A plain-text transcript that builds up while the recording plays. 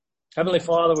Heavenly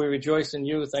Father, we rejoice in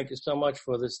you. Thank you so much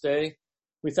for this day.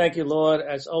 We thank you, Lord,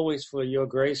 as always, for your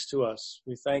grace to us.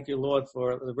 We thank you, Lord,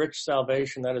 for the rich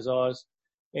salvation that is ours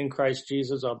in Christ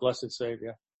Jesus, our blessed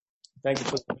Savior. Thank you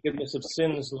for the forgiveness of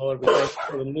sins, Lord. We thank you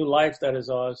for the new life that is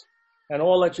ours and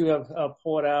all that you have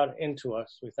poured out into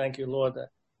us. We thank you, Lord,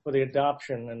 for the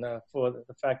adoption and for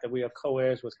the fact that we are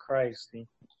co-heirs with Christ. And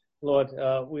Lord,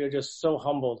 we are just so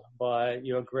humbled by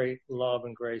your great love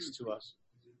and grace to us.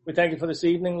 We thank you for this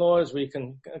evening, Lord, as we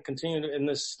can continue in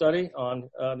this study on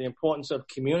the importance of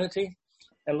community.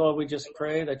 And Lord, we just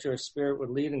pray that your Spirit would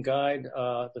lead and guide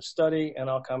the study and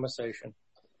our conversation.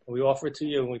 And we offer it to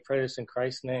you, and we pray this in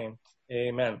Christ's name.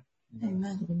 Amen.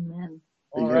 Amen. Amen.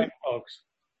 All right, folks.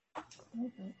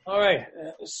 All right.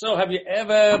 So have you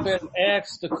ever been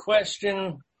asked the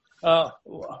question,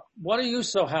 what are you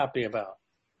so happy about?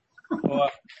 Or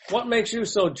what makes you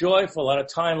so joyful at a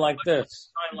time like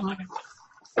this?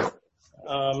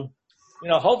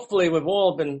 Hopefully we've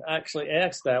all been actually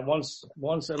asked that once,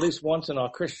 at least once in our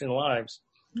Christian lives.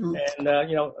 And,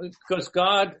 because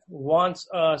God wants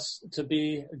us to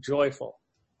be joyful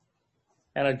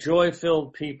and a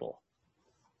joy-filled people.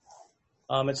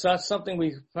 It's not something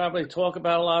we probably talk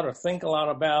about a lot or think a lot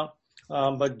about,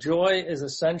 but joy is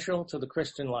essential to the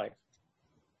Christian life.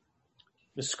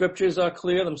 The scriptures are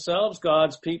clear themselves.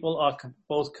 God's people are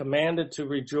both commanded to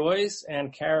rejoice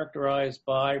and characterized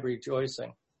by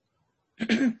rejoicing.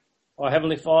 Our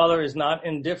Heavenly Father is not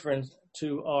indifferent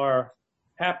to our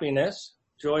happiness.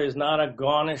 Joy is not a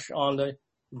garnish on the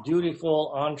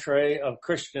dutiful entree of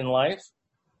Christian life.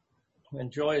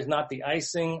 And joy is not the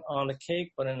icing on the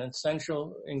cake, but an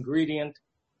essential ingredient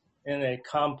in a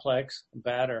complex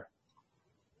batter.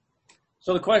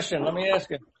 So the question, let me ask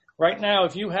you, right now,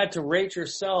 if you had to rate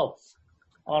yourself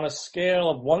on a scale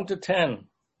of 1 to 10,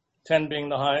 10 being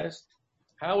the highest,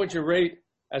 how would you rate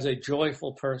as a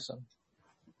joyful person?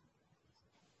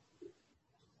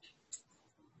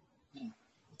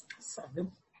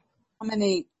 7. How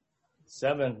many?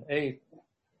 7, 8.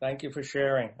 Thank you for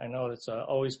sharing. I know it's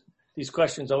always, these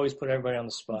questions always put everybody on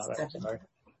the spot. I'm sorry.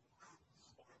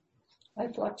 I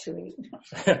fluctuate.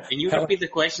 Can you repeat the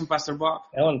question, Pastor Bob?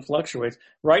 Ellen fluctuates.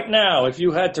 Right now, if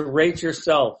you had to rate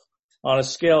yourself on a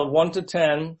scale of 1 to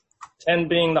 10, 10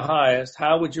 being the highest,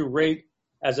 how would you rate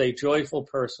as a joyful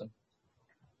person?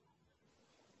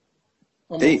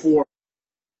 8. 4.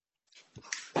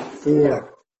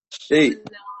 8.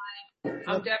 9.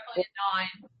 I'm definitely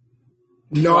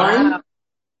a 9. 9? Wow.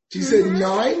 She said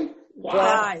 9? Wow.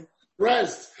 5.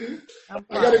 Rest.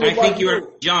 I think you are,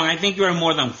 John. I think you are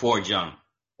more than 4, John.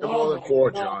 You're more than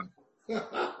 4, John.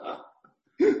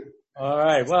 All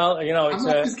right. Well, it's I'm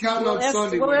not just counting on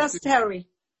Sunday. We'll ask Terry.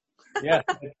 Yeah,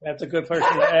 that's a good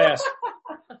person to ask.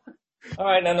 All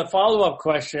right. And the follow-up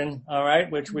question, all right,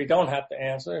 which we don't have to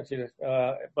answer,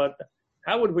 but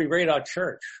how would we rate our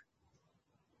church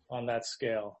on that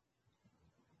scale?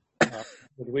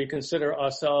 Would we consider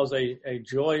ourselves a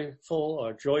joyful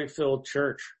or joy-filled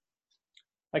church?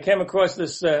 I came across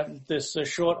this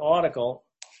short article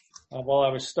while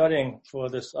I was studying for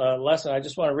this lesson. I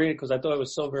just want to read it because I thought it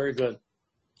was so very good.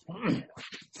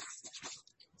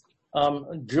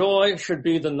 Joy should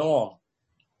be the norm.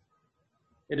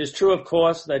 It is true, of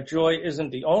course, that joy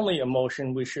isn't the only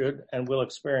emotion we should and will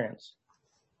experience.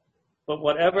 But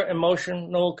whatever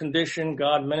emotional condition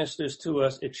God ministers to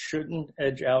us, it shouldn't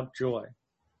edge out joy.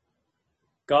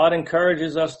 God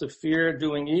encourages us to fear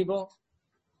doing evil,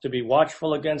 to be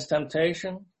watchful against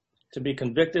temptation, to be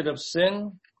convicted of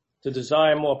sin, to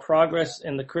desire more progress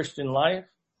in the Christian life,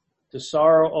 to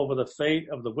sorrow over the fate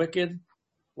of the wicked,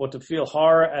 or to feel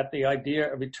horror at the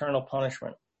idea of eternal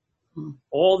punishment.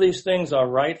 All these things are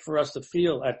right for us to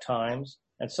feel at times,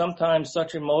 and sometimes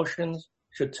such emotions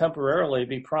should temporarily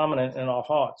be prominent in our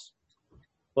hearts.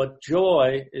 But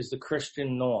joy is the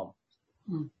Christian norm.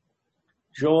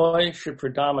 Joy should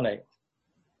predominate.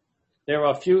 There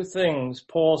are few things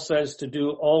Paul says to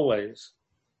do always,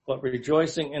 but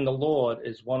rejoicing in the Lord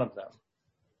is one of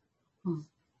them.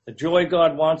 The joy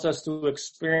God wants us to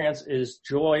experience is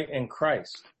joy in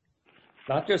Christ,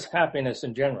 not just happiness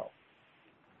in general.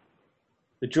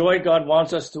 The joy God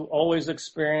wants us to always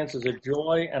experience is a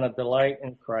joy and a delight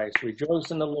in Christ. Rejoice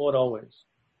in the Lord always.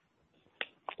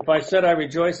 If I said I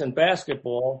rejoice in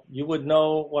basketball, you would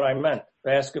know what I meant.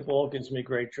 Basketball gives me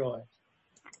great joy.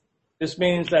 This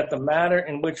means that the matter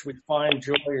in which we find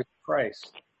joy is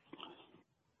Christ.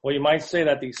 Or you might say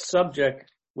that the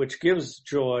subject which gives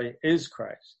joy is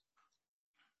Christ.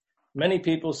 Many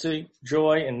people seek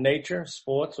joy in nature,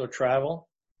 sports, or travel,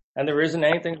 and there isn't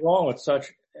anything wrong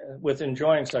with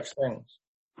enjoying such things.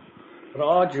 But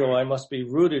our joy must be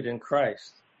rooted in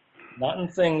Christ. not in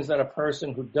things that a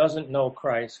person who doesn't know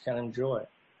Christ can enjoy.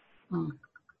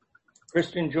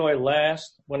 Christian joy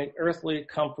lasts when the earthly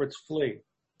comforts flee,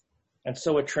 and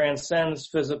so it transcends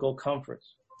physical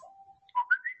comforts.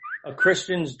 A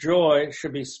Christian's joy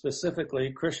should be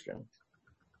specifically Christian.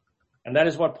 And that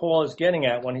is what Paul is getting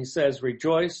at when he says,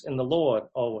 rejoice in the Lord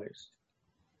always.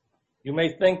 You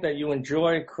may think that you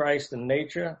enjoy Christ in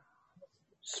nature,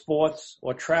 sports,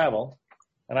 or travel,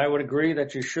 and I would agree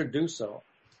that you should do so.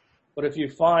 But if you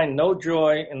find no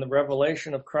joy in the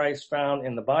revelation of Christ found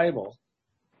in the Bible,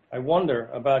 I wonder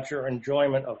about your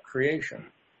enjoyment of creation.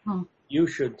 You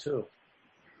should too.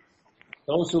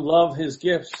 Those who love his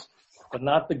gifts, but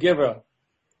not the giver,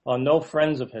 are no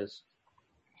friends of his.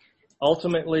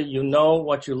 Ultimately, you know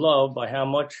what you love by how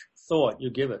much thought you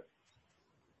give it.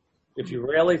 If you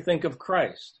rarely think of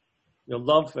Christ, your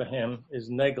love for him is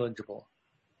negligible.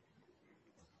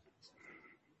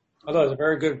 I thought it was a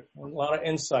very good, a lot of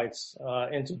insights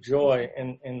into joy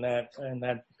in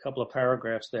that couple of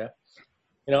paragraphs there.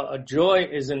 You know, a joy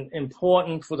is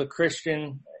important for the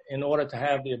Christian in order to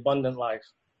have the abundant life.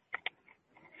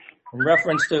 In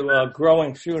reference to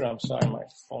growing fruit, I'm sorry, my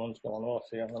phone's going off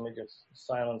here. Let me just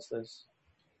silence this.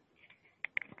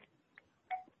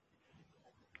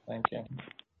 Thank you.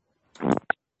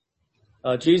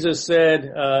 Jesus said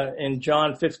in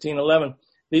John 15:11,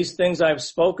 these things I've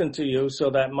spoken to you so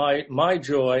that my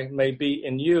joy may be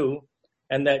in you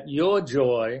and that your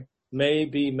joy may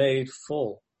be made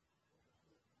full.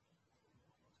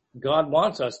 God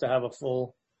wants us to have a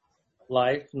full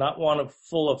life, not one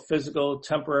full of physical,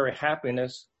 temporary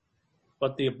happiness,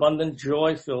 but the abundant,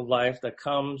 joy-filled life that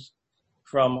comes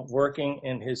from working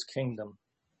in his kingdom.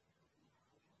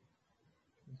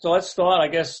 So let's start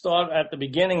at the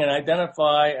beginning and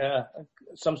identify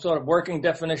some sort of working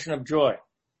definition of joy.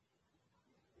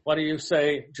 What do you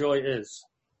say joy is?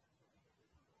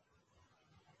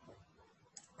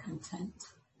 Content.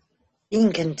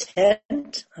 Being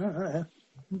content.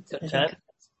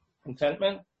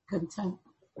 Contentment? Content.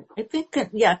 I think,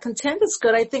 content is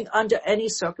good. I think under any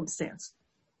circumstance,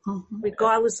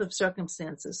 regardless of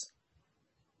circumstances.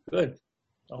 Good.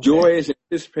 Okay. Joy is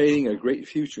anticipating a great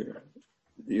future.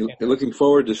 You're looking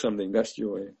forward to something. That's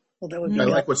joy. Well, that would be I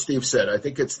like what Steve said. I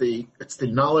think it's the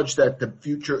knowledge that the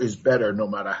future is better no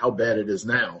matter how bad it is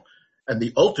now. And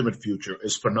the ultimate future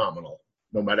is phenomenal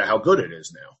no matter how good it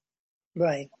is now.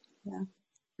 right. Yeah.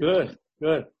 Good.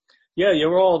 Yeah,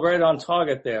 you're all right on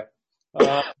target there.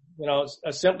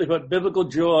 Simply put, biblical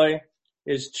joy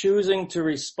is choosing to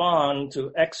respond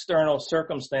to external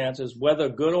circumstances, whether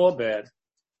good or bad,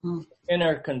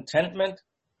 inner contentment,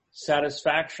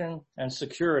 satisfaction, and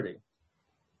security,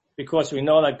 because we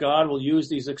know that God will use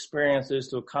these experiences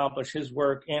to accomplish his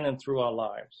work in and through our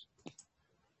lives.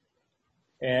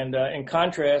 And in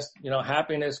contrast,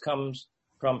 happiness comes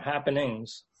from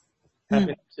happenings.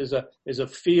 Happiness is a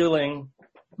feeling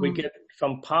we get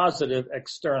from positive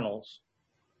externals,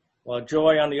 while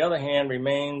joy, on the other hand,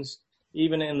 remains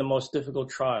even in the most difficult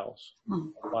trials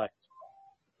of life.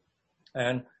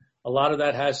 And a lot of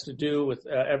that has to do with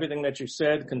everything that you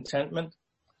said, contentment,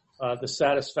 the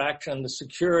satisfaction, the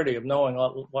security of knowing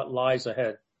what lies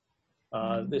ahead.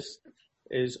 This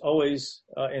is always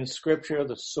in Scripture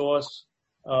the source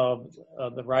of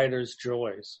the writer's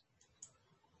joys.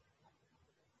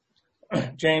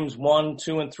 James 1,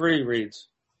 2, and 3 reads,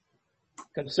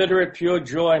 consider it pure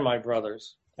joy, my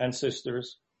brothers and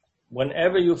sisters,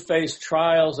 whenever you face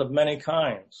trials of many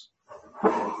kinds,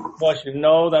 because you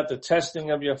know that the testing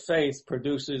of your faith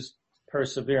produces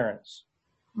perseverance.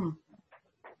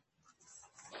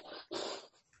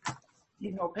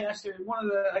 Pastor,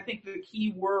 I think the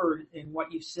key word in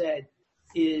what you said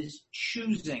is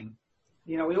choosing.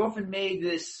 We often made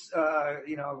this,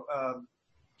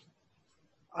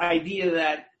 idea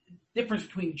that difference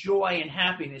between joy and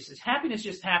happiness is happiness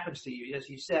just happens to you, as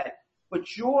you said, but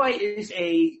joy is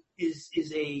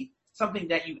something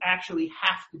that you actually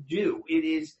have to do. It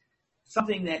is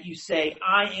something that you say,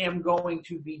 I am going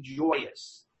to be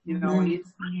joyous. You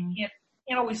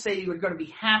can't always say you're going to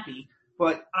be happy,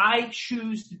 but I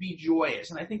choose to be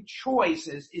joyous. And I think choice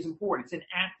is important. It's an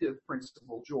active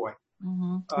principle, joy.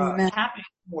 Happiness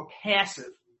is more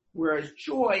passive, whereas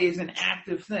joy is an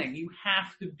active thing. You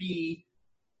have to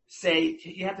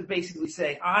basically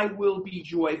say, I will be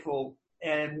joyful.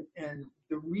 And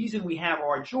the reason we have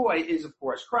our joy is, of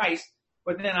course, Christ.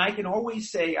 But then I can always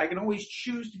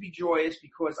choose to be joyous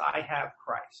because I have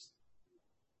Christ.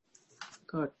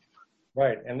 Good.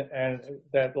 Right. And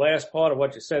that last part of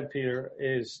what you said, Peter,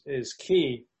 is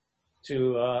key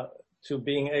to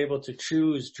being able to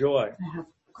choose joy. I have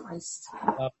Christ.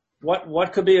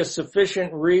 What could be a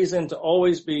sufficient reason to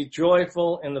always be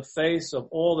joyful in the face of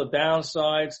all the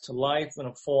downsides to life in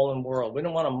a fallen world? We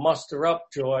don't want to muster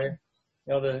up joy,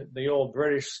 the old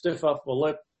British stiff upper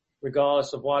lip,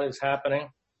 regardless of what is happening.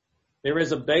 There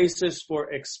is a basis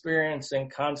for experiencing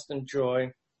constant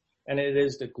joy, and it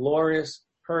is the glorious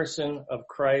person of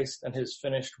Christ and his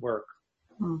finished work.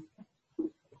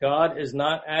 God is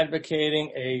not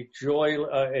advocating a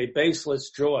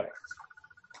baseless joy.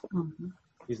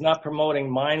 He's not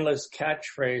promoting mindless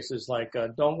catchphrases like,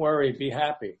 don't worry, be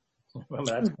happy.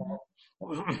 Remember, that's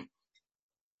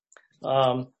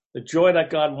the joy that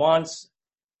God wants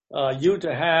you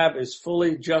to have is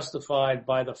fully justified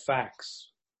by the facts.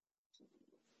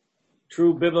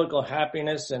 True biblical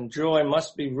happiness and joy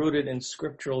must be rooted in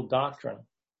scriptural doctrine.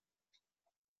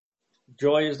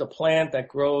 Joy is the plant that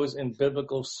grows in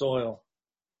biblical soil.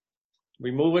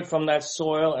 Remove it from that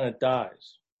soil and it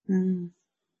dies.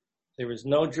 There is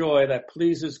no joy that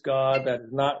pleases God that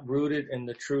is not rooted in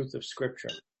the truth of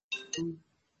Scripture.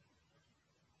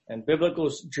 And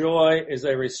biblical joy is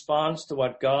a response to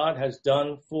what God has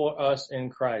done for us in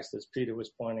Christ, as Peter was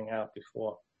pointing out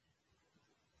before.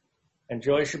 And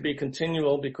joy should be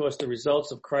continual because the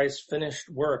results of Christ's finished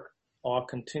work are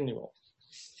continual.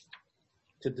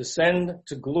 To descend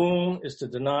to gloom is to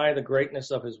deny the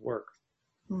greatness of his work.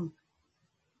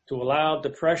 To allow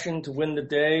depression to win the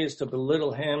day is to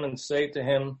belittle him and say to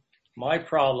him, my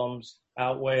problems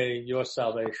outweigh your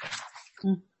salvation.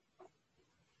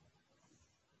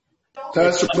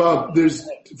 Pastor Bob,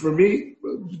 for me,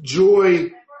 joy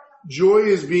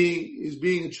is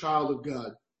being a child of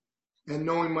God and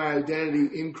knowing my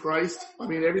identity in Christ. I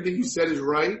mean, everything you said is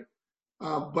right.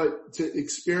 But to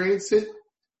experience it,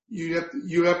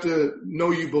 you have to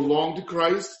know you belong to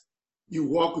Christ. You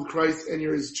walk with Christ and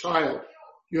you're his child.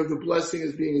 You have the blessing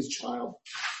as being his child.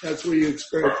 That's where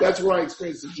that's where I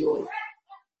experience the joy.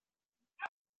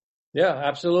 Yeah,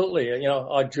 absolutely.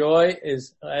 Our joy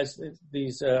is, as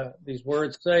these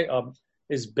words say,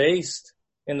 is based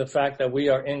in the fact that we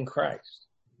are in Christ.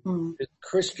 It's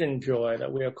Christian joy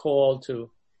that we are called to,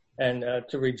 and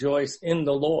to rejoice in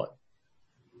the Lord.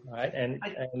 Right?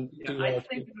 I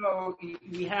think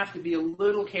we have to be a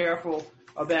little careful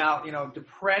about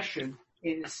depression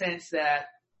in the sense that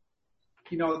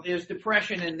there's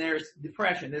depression and there's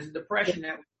depression. There's a depression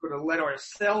that we sort of let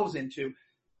ourselves into.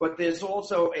 But there's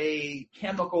also a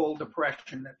chemical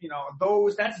depression that,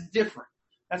 that's different.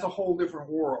 That's a whole different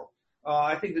world.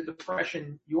 I think the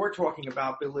depression you're talking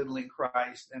about, belittling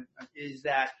Christ, and is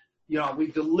that, we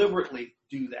deliberately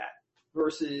do that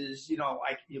versus,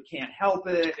 you can't help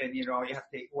it and, you have to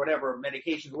take whatever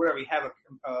medications, whatever. You have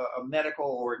a medical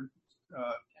or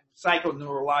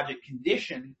psychoneurologic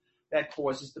condition that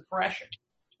causes depression.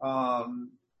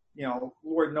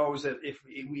 Lord knows that if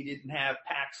we didn't have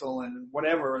Paxil and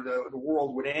whatever, the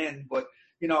world would end, but,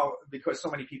 because so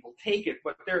many people take it.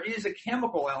 But there is a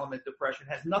chemical element, depression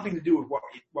has nothing to do with what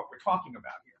we're talking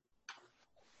about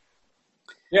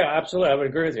here. Yeah, absolutely. I would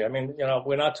agree with you. I mean,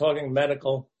 we're not talking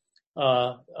medical,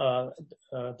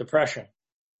 depression.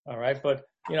 All right. But,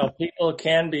 people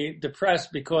can be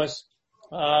depressed because,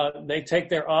 they take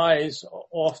their eyes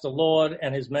off the Lord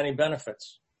and his many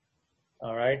benefits.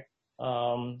 All right.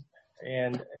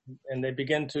 And they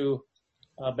begin to,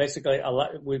 basically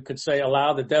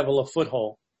allow the devil a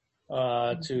foothold,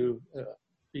 to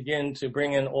begin to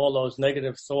bring in all those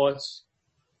negative thoughts,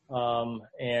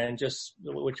 and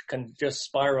which can just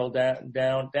spiral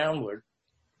downward,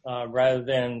 rather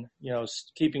than,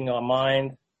 keeping our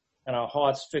mind and our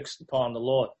hearts fixed upon the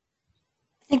Lord.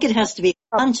 I think it has to be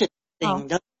a conscious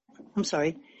thing. I'm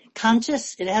sorry.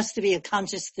 Conscious? It has to be a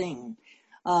conscious thing.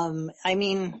 I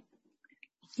mean,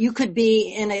 you could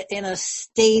be in a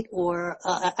state or,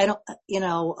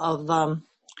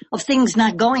 of things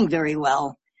not going very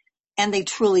well, and they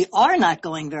truly are not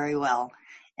going very well.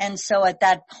 And so at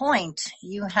that point,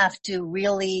 you have to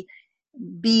really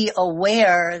be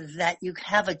aware that you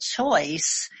have a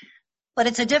choice, but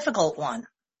it's a difficult one,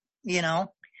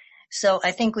 So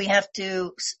I think we have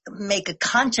to make a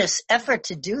conscious effort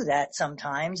to do that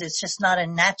sometimes. It's just not a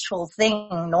natural thing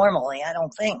normally, I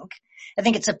don't think. I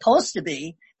think it's supposed to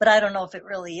be, but I don't know if it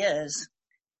really is.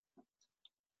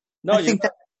 No,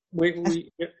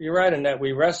 you're right in that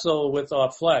we wrestle with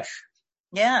our flesh.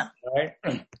 Yeah. Right?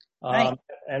 Right.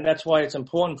 And that's why it's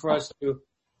important for us to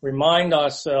remind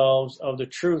ourselves of the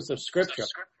truth of Scripture.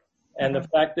 And the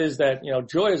fact is that,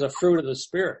 joy is a fruit of the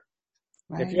Spirit.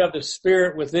 Right. If you have the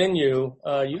Spirit within you,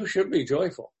 you should be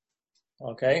joyful.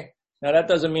 Okay? Now that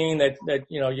doesn't mean that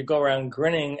you go around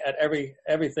grinning at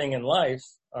everything in life.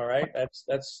 All right?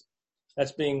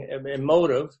 That's being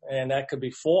emotive, and that could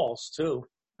be false too.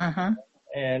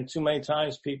 And too many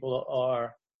times people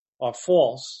are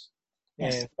false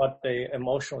in what they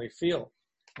emotionally feel.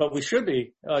 But we should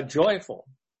be joyful,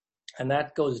 and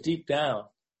that goes deep down,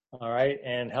 all right,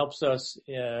 and helps us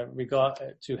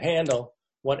to handle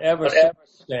whatever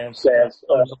circumstance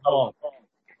comes along.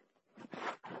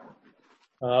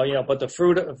 But the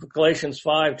fruit of Galatians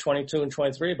 5:22 and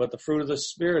 23, but the fruit of the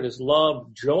Spirit is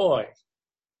love, joy,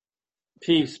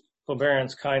 peace,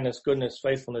 forbearance, kindness, goodness,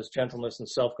 faithfulness, gentleness, and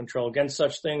self-control. Against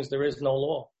such things there is no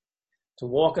law. To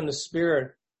walk in the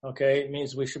Spirit, okay, it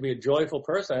means we should be a joyful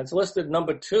person. It's listed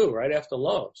number 2 right after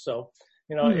love. So,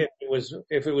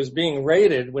 if it was being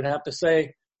rated, we'd have to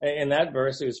say in that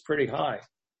verse it was pretty high.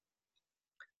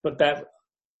 But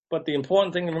the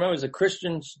important thing to remember is that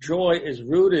Christian's joy is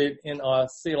rooted in our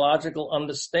theological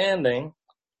understanding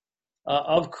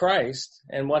of Christ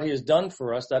and what he has done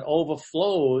for us that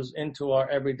overflows into our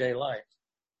everyday life.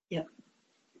 Yeah.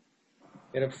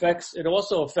 It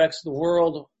also affects the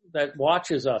world that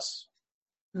watches us.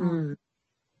 You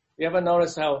ever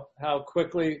notice how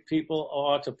quickly people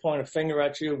are to point a finger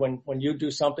at you when you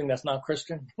do something that's not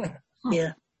Christian?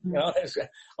 Yeah.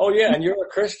 And you're a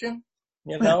Christian?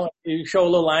 You show a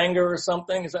little anger or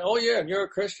something. It's like, oh yeah, you're a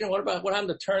Christian. What happened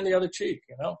to turn the other cheek?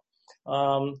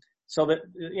 So that,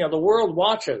 the world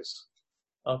watches.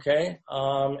 Okay.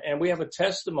 And we have a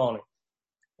testimony,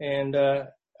 and, a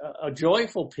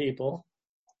joyful people,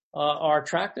 are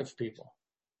attractive people.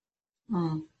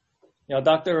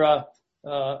 Dr.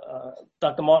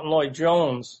 Martin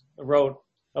Lloyd-Jones wrote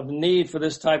of the need for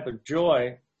this type of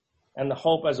joy and the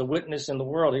hope as a witness in the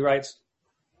world. He writes,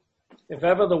 if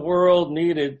ever the world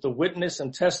needed the witness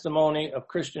and testimony of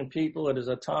Christian people, it is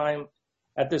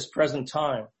at this present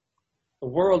time. The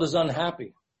world is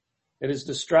unhappy. It is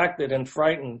distracted and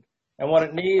frightened. And what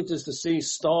it needs is to see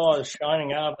stars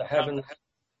shining out of the heavens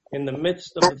in the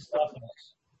midst of its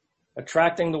darkness,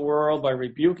 attracting the world by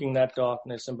rebuking that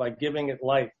darkness and by giving it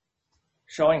light,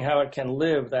 showing how it can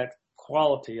live that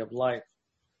quality of life.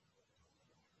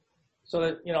 So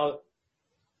that,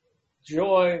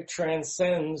 joy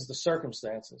transcends the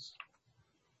circumstances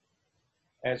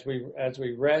as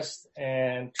we rest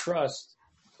and trust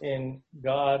in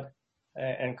God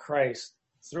and Christ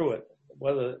through it.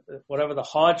 Whatever the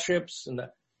hardships and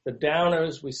the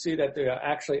downers, we see that there are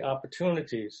actually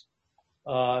opportunities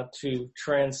to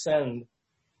transcend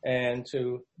and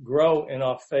to grow in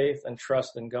our faith and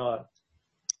trust in God.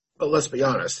 But let's be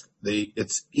honest,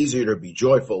 it's easier to be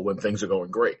joyful when things are going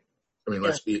great. I mean,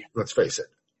 let's face it.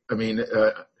 I mean,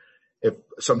 if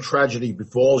some tragedy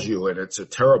befalls you and it's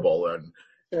terrible, and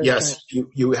yes,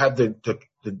 you have the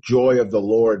joy of the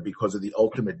Lord because of the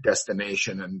ultimate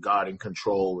destination and God in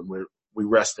control, and we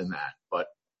rest in that. But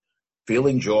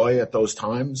feeling joy at those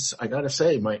times, I gotta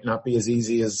say, might not be as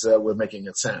easy as we're making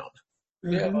it sound.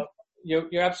 Yeah, well,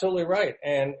 you're absolutely right.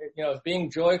 And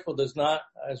being joyful does not,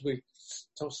 as we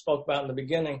spoke about in the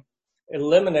beginning,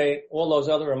 eliminate all those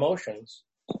other emotions.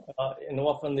 And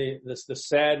often the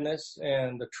sadness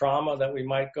and the trauma that we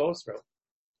might go through.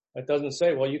 It doesn't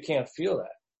say, well, you can't feel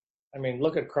that. I mean,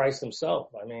 look at Christ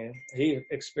himself. I mean, he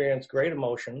experienced great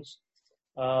emotions,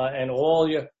 and all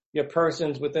your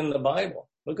persons within the Bible.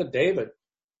 Look at David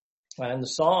and the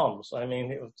Psalms. I mean,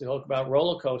 they talk about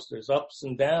roller coasters, ups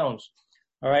and downs.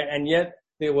 All right. And yet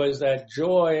there was that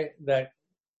joy that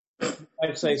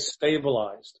I'd say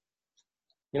stabilized.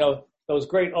 Those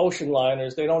great ocean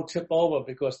liners, they don't tip over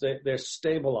because they're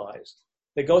stabilized.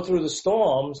 They go through the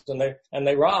storms and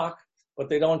they rock, but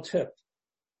they don't tip.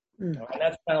 And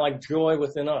that's kind of like joy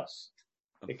within us.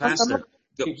 Pastor,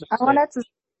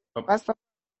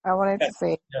 I wanted to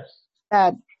say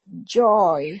that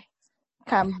joy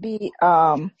can be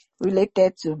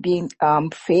related to being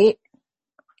faith,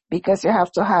 because you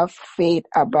have to have faith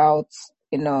about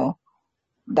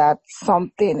that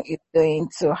something is going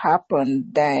to happen.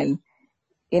 Then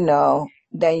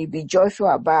you be joyful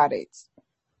about it.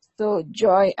 So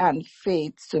joy and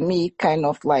faith to me kind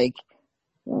of like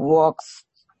works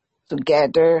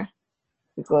together,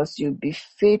 because you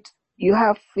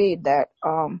have faith that,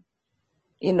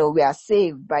 we are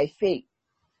saved by faith,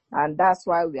 and that's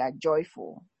why we are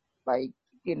joyful. Like,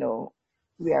 we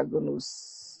are going to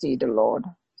see the Lord.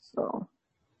 So.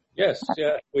 Yes.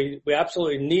 Yeah. We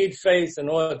absolutely need faith in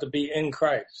order to be in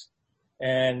Christ.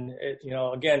 And,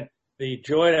 again, the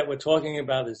joy that we're talking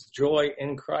about is joy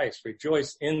in Christ.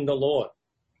 Rejoice in the Lord.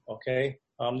 Okay.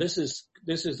 This is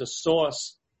the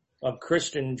source of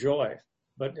Christian joy,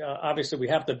 but obviously we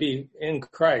have to be in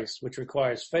Christ, which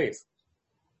requires faith.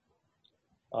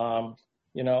 Paul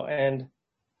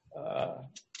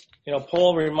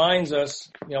reminds us,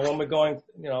 when we're going,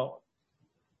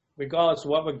 regardless of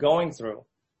what we're going through,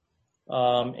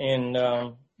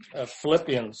 in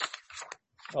Philippians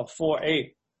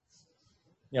 4:8.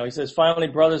 He says, finally,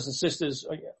 brothers and sisters,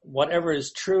 whatever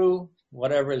is true,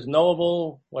 whatever is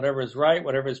noble, whatever is right,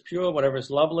 whatever is pure, whatever is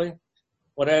lovely,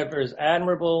 whatever is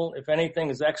admirable, if anything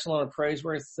is excellent or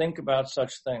praiseworthy, think about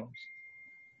such things.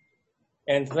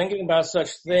 And thinking about such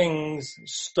things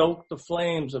stoke the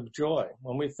flames of joy.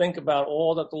 When we think about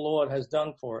all that the Lord has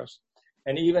done for us,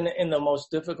 and even in the most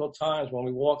difficult times when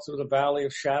we walk through the valley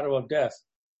of shadow of death,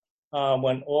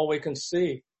 when all we can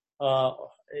see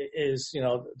is,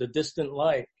 the distant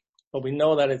light, but we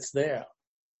know that it's there.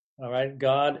 All right.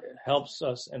 God helps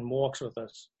us and walks with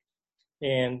us.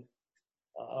 And,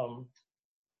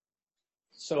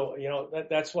 so,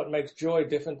 that's what makes joy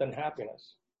different than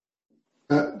happiness.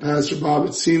 Pastor Bob,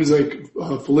 it seems like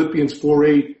Philippians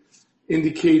 4:8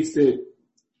 indicates that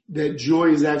joy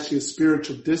is actually a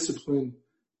spiritual discipline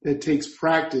that takes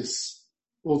practice,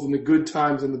 both in the good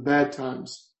times and the bad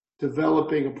times,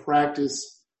 developing a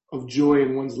practice of joy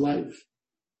in one's life.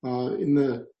 In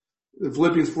the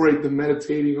Philippians 4:8, the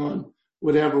meditating on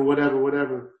whatever,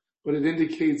 but it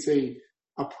indicates a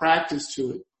practice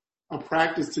to it, a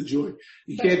practice to joy.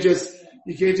 You can't just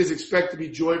expect to be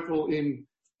joyful in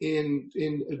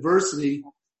adversity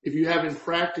if you haven't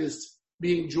practiced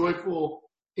being joyful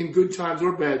in good times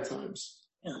or bad times.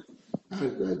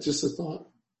 Just a thought.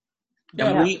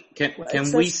 Can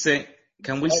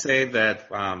we say that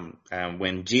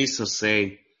when Jesus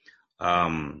say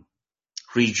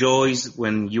rejoice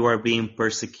when you are being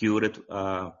persecuted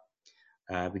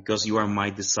because you are my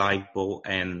disciple,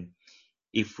 and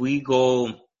if we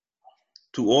go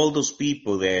to all those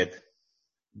people that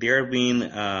they're being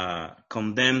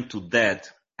condemned to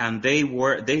death, and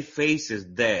they faces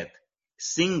death,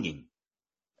 singing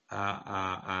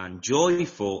and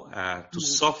joyful to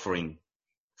suffering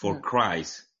for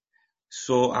Christ.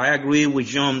 So I agree with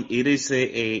John. It is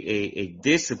a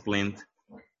discipline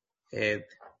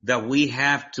that we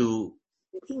have to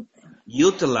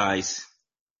utilize,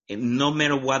 no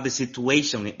matter what the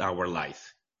situation in our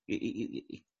life,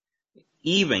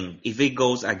 even if it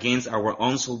goes against our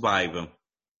own survival.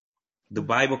 The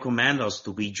Bible commands us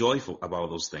to be joyful about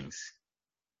those things.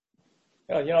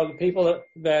 The people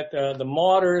that the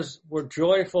martyrs were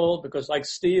joyful because, like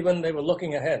Stephen, they were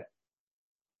looking ahead.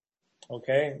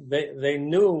 Okay, they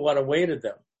knew what awaited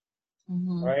them,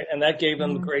 right? And that gave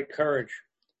them great courage.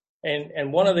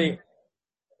 And one of the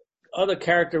other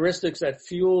characteristics that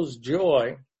fuels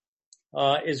joy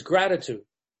is gratitude.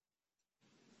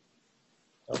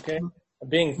 Okay,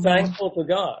 being thankful to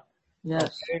God.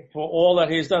 Yes. Okay, for all that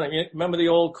He's done. Remember the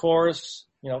old chorus,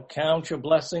 count your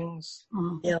blessings.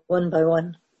 Yeah, one by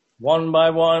one. One by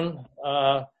one.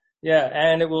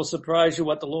 And it will surprise you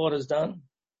what the Lord has done.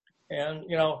 And,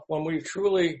 when we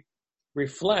truly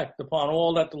reflect upon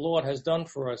all that the Lord has done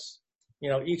for us,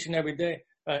 each and every day,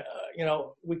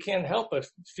 we can't help but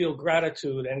feel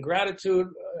gratitude, and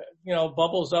gratitude,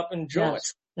 bubbles up in joy.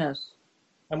 Yes.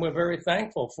 And we're very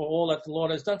thankful for all that the Lord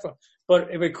has done for us.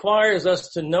 But it requires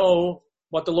us to know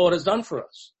what the Lord has done for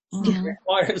us. It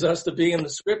requires us to be in the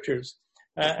scriptures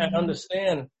and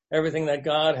understand everything that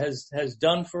God has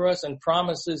done for us and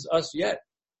promises us yet.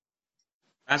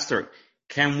 Pastor,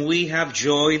 can we have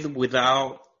joy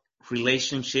without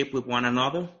relationship with one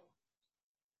another?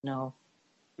 No.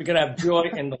 We can have joy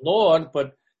in the Lord,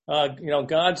 but,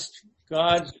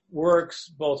 God works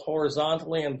both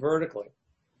horizontally and vertically.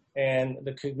 And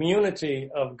the community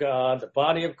of God, the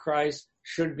body of Christ,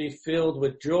 should be filled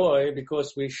with joy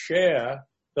because we share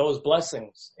those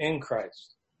blessings in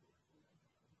Christ.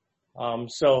 I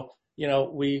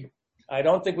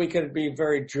don't think we can be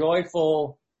very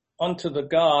joyful unto the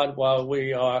God while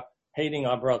we are hating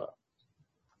our brother.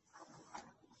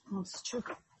 That's true.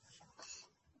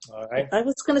 All right. I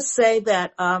was going to say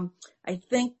that I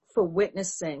think for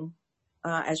witnessing,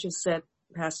 as you said,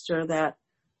 Pastor,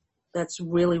 that's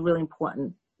really, really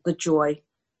important, the joy.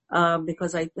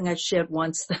 Because I think I shared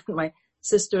once that my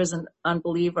sister is an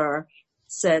unbeliever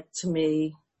said to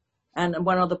me, and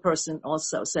one other person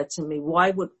also said to me,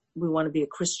 why would we want to be a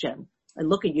Christian? I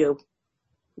look at you.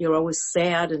 You're always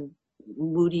sad and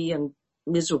moody and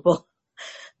miserable.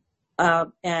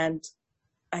 And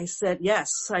I said,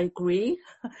 yes, I agree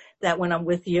that when I'm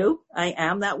with you, I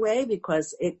am that way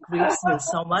because it grieves me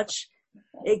so much.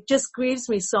 It just grieves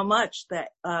me so much that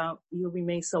you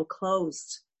remain so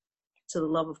closed to the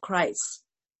love of Christ.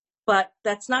 But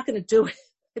that's not going to do it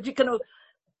if you're going to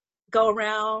go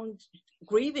around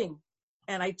grieving.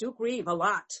 And I do grieve a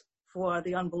lot for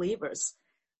the unbelievers.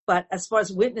 But as far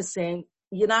as witnessing,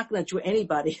 you're not going to draw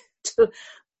anybody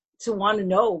to want to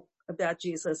know about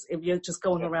Jesus if you're just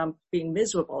going around being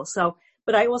miserable. So,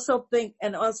 But I also think,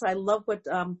 and also I love what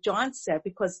John said,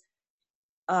 because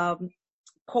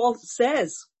Paul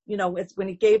says, you know, it's when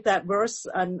he gave that verse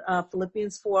on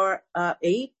Philippians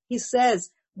 4:8, he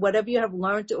says, whatever you have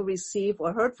learned or received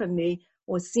or heard from me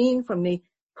or seen from me,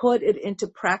 put it into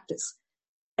practice.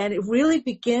 And it really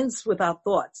begins with our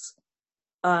thoughts.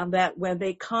 That when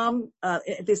they come,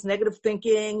 this negative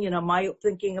thinking, you know, my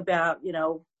thinking about, you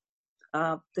know,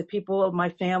 the people of my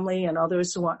family and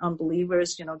others who are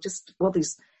unbelievers, you know, just all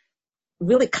these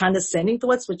really condescending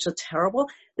thoughts, which are terrible,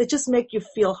 they just make you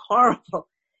feel horrible.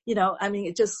 You know, I mean,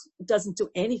 it just doesn't do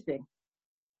anything.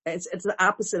 It's the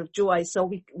opposite of joy. So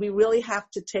we really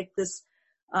have to take this,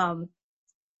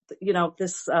 you know,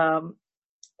 this,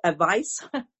 advice,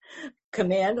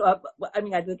 command, I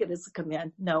mean, I think it is a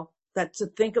command. No, that to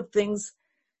think of things,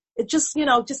 it just, you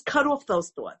know, just cut off those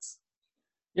thoughts.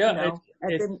 Yeah. You know,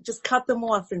 and then just cut them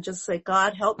off and just say,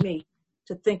 God, help me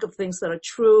to think of things that are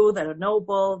true, that are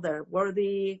noble, that are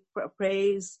worthy,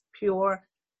 praise, pure.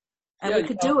 And we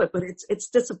could do it, but it's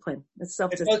discipline. It's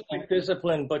self-discipline. It does take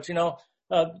discipline, but you know,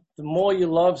 the more you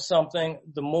love something,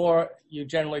 the more you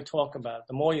generally talk about it,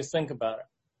 the more you think about it.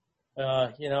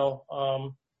 You know,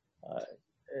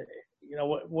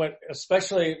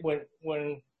 especially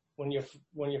when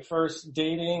you're first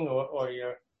dating or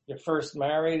you're first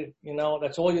married, you know,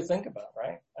 that's all you think about,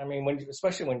 right? I mean,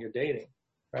 especially when you're dating,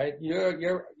 right?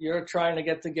 You're trying to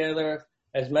get together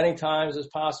as many times as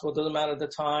possible. Doesn't matter the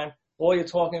time. All you're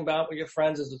talking about with your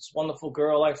friends is this wonderful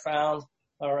girl I found.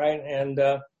 All right. And,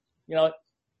 you know,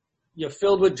 you're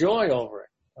filled with joy over it.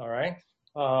 All right.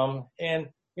 And,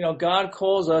 you know, God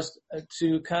calls us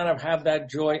to kind of have that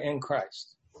joy in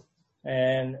Christ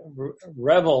and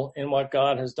revel in what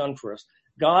God has done for us.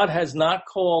 God has not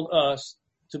called us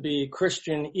to be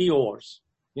Christian Eeyores.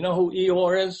 You know who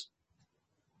Eeyore is?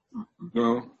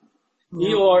 No.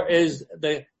 Eeyore is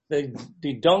the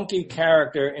donkey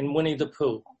character in Winnie the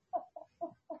Pooh.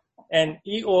 And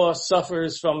Eeyore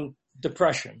suffers from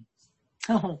depression.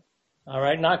 Oh. All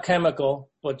right. Not chemical,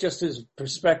 but just his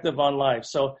perspective on life.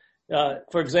 So,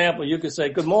 for example, you could say,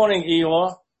 good morning,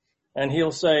 Eeyore. And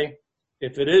he'll say,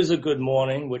 if it is a good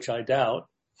morning, which I doubt.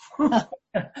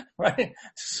 Right.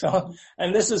 So,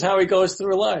 and this is how he goes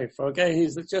through life. Okay.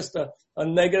 He's just a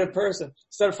negative person.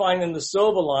 Instead of finding the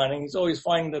silver lining, he's always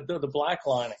finding the black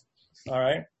lining. All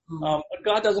right. But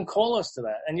God doesn't call us to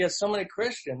that. And yet so many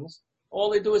Christians,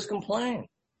 all they do is complain.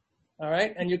 All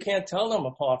right. And you can't tell them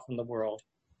apart from the world.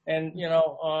 And, you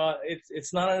know,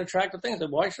 it's not an attractive thing. So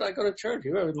why should I go to church?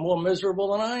 You're more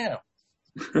miserable than I am.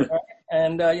 Right?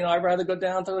 And, you know, I'd rather go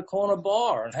down to the corner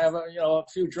bar and have a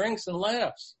few drinks and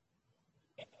laughs.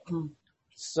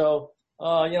 So,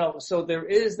 you know, so there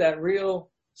is that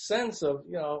real sense of,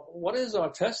 you know, what is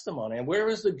our testimony and where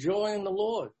is the joy in the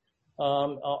Lord?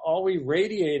 Are we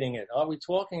radiating it? Are we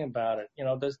talking about it? You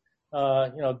know,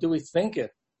 do we think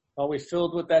it? Are we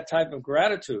filled with that type of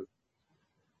gratitude?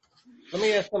 Let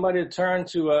me ask somebody to turn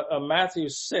to Matthew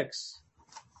 6.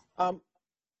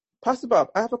 Pastor Bob,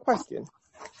 I have a question.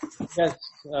 Yes,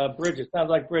 Bridget. Sounds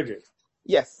like Bridget.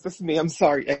 Yes, that's me. I'm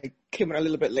sorry. I came in a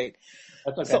little bit late.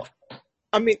 That's okay. So,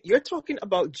 I mean, you're talking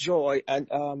about joy and,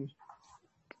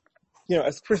 you know,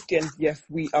 as Christians, yes,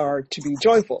 we are to be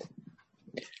joyful.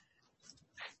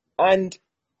 And,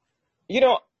 you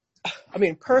know, I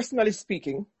mean, personally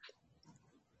speaking,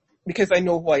 because I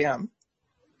know who I am,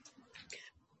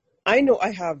 I know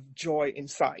I have joy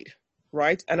inside,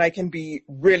 right? And I can be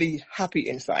really happy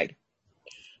inside.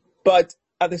 But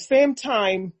at the same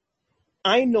time,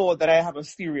 I know that I have a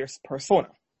serious persona.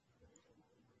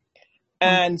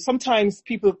 And sometimes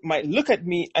people might look at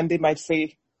me and they might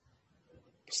say,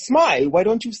 smile, why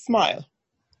don't you smile?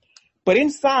 But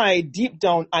inside, deep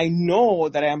down, I know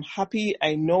that I am happy.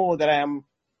 I know that I am,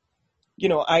 you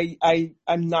know,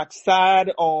 I'm not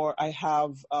sad or I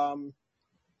have,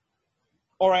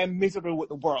 or I'm miserable with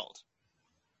the world.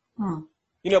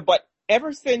 You know, but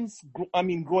ever since,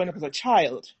 growing up as a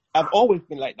child, I've always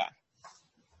been like that.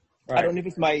 Right. I don't know if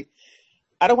it's I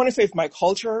don't want to say it's my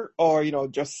culture or, you know,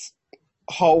 just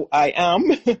how I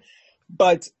am,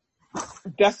 but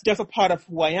that's just a part of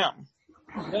who I am.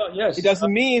 Yes. It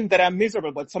doesn't mean that I'm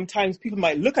miserable, but sometimes people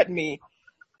might look at me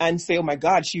and say, oh my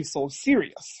God, she's so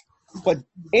serious. But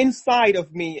inside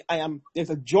of me, there's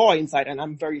a joy inside and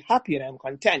I'm very happy and I'm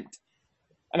content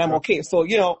and I'm okay. So,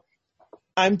 you know,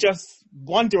 I'm just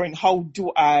wondering how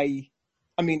do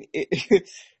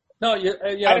No,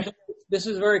 this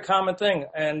is a very common thing.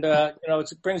 And, you know, it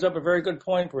brings up a very good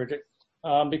point, Bridget,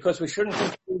 because we shouldn't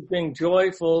confuse being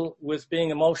joyful with being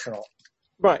emotional.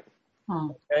 Right.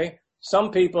 Okay.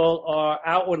 Some people are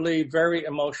outwardly very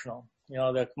emotional. You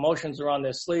know, their emotions are on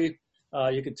their sleeve.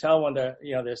 You can tell when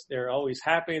they're always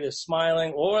happy, they're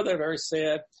smiling, or they're very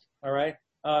sad. All right.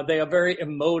 They are very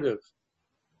emotive.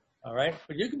 All right.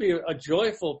 But you can be a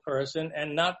joyful person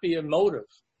and not be emotive.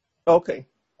 Okay.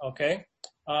 Okay.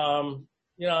 I'm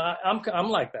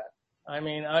like that. I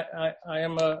mean,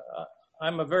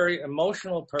 I'm a very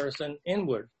emotional person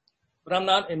inward, but I'm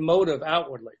not emotive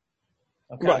outwardly.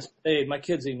 Okay. Right. Stayed. My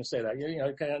kids even say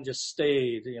that, kind of just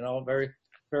stayed, very,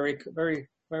 very, very,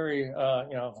 very,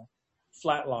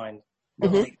 flatlined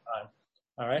most of the time.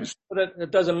 All right. But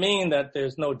it doesn't mean that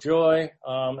there's no joy.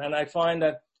 And I find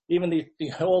that even the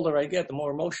older I get, the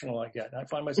more emotional I get. I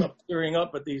find myself tearing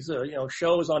up at these,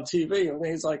 shows on TV, and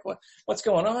he's like, what's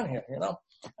going on here?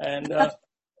 And,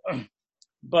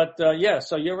 but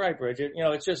so you're right, Bridget.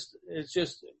 It's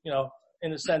just,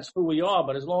 in a sense who we are,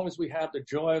 but as long as we have the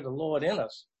joy of the Lord in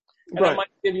us. And right. I might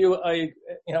give you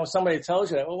somebody tells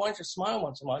you that, well, why don't you smile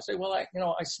once in a while? I say, well,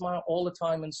 I smile all the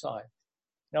time inside.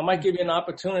 I might give you an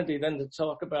opportunity then to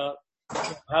talk about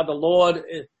how the Lord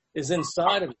is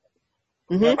inside of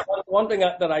you. Mm-hmm. One thing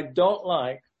that I don't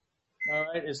like, all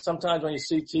right, is sometimes when you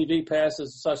see TV passes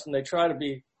and such, and they try to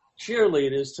be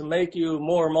cheerleaders to make you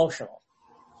more emotional.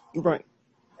 Right.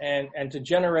 And to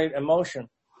generate emotion.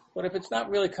 But if it's not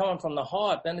really coming from the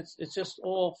heart, then it's just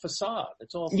all facade.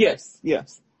 It's all fake.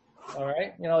 Yes. All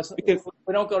right. Because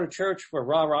we don't go to church for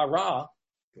rah, rah, rah.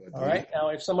 All right. Now,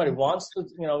 if somebody wants to,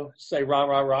 say rah,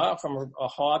 rah, rah from a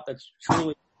heart that's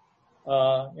truly,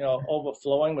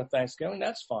 overflowing with thanksgiving,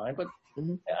 that's fine. But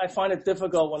I find it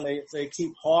difficult when they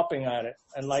keep harping at it.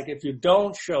 And like, if you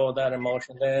don't show that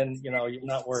emotion, then, you're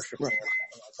not worshiping or something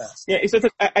like that. Yeah. It's just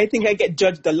I think I get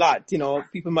judged a lot.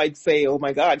 People might say, oh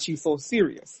my God, she's so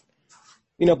serious.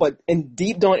 But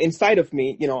deep down inside of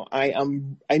me,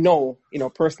 I know,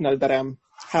 personally that I'm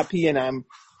happy and I'm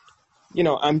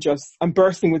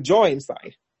bursting with joy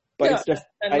inside. But it's just,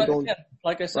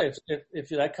 like I say, if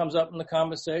that comes up in the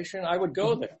conversation, I would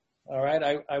go there. All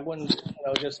right. I wouldn't,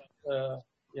 just,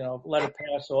 let it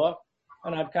pass off,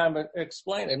 and I'd kind of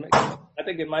explain it. I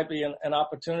think it might be an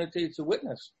opportunity to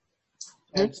witness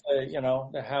and say,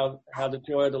 how the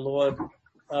joy of the Lord,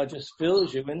 just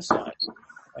fills you inside.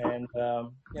 And,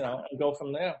 and go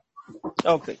from there.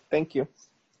 Okay, thank you.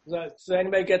 Does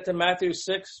anybody get to Matthew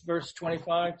 6, verse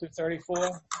 25 to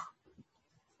 34?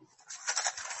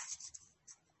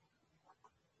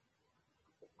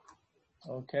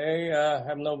 Okay,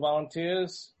 have no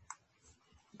volunteers?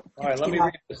 All right, let me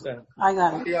read this then. I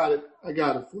got it. I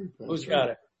got it for you, Pastor. Who's got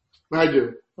it? I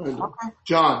do. Okay.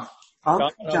 John. John?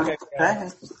 Okay. Go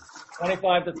ahead.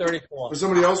 25 to 34. If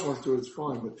somebody else wants to, it's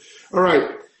fine. But all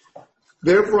right.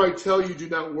 Therefore, I tell you, do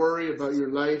not worry about your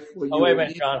life. Wait a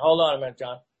minute, John. Hold on a minute,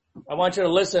 John. I want you to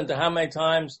listen to how many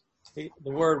times the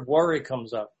word worry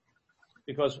comes up,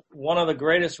 because one of the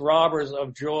greatest robbers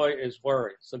of joy is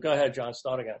worry. So go ahead, John.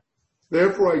 Start again.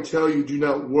 Therefore, I tell you, do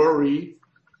not worry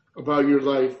about your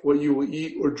life, what you will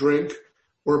eat or drink,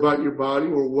 or about your body,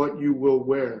 or what you will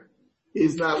wear.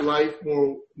 Is not life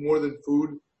more than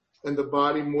food, and the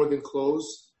body more than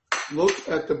clothes? Look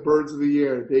at the birds of the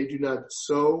air. They do not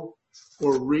sow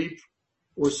or reap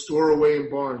or store away in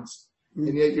barns,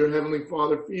 and yet your heavenly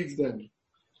Father feeds them.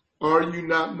 Are you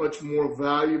not much more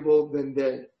valuable than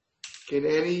they? Can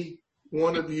any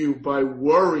one of you, by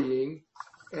worrying,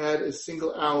 add a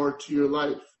single hour to your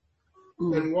life?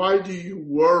 And why do you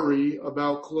worry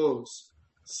about clothes?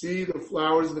 See, the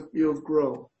flowers of the field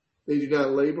grow. They do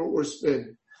not labor or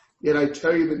spin. Yet I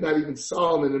tell you that not even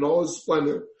Solomon in all his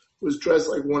splendor was dressed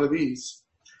like one of these.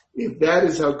 If that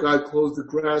is how God clothes the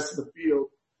grass of the field,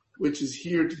 which is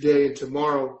here today and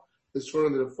tomorrow is thrown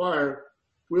into the fire,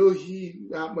 will he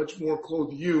not much more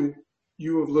clothe you,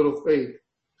 you of little faith?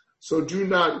 So do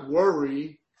not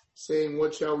worry, saying,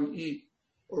 what shall we eat?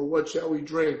 Or what shall we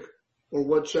drink? Or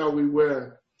what shall we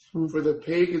wear? For the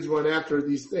pagans run after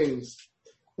these things,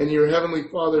 and your heavenly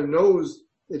Father knows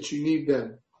that you need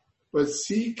them. But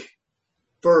seek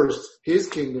first his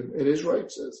kingdom and his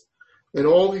righteousness, and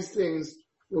all these things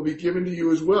will be given to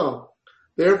you as well.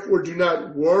 Therefore, do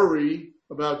not worry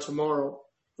about tomorrow,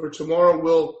 for tomorrow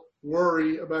will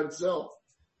worry about itself.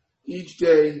 Each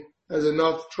day has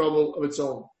enough trouble of its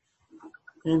own.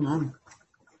 Amen.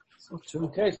 So true.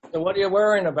 Okay, so what are you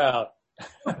worrying about?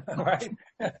 Right?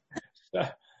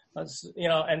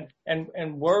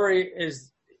 And worry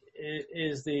is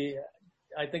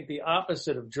I think the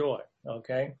opposite of joy.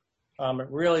 Okay, it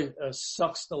really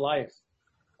sucks the life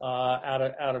out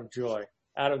of joy,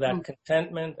 out of that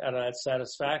contentment, out of that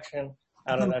satisfaction,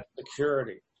 out of that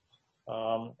security,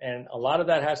 and a lot of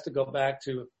that has to go back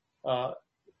to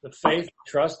the faith,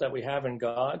 trust that we have in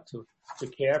God to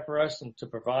care for us and to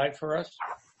provide for us.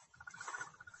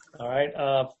 All right.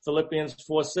 Philippians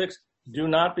 4:6. Do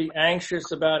not be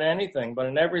anxious about anything, but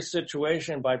in every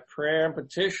situation, by prayer and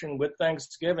petition with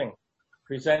thanksgiving,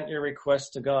 present your requests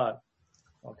to God.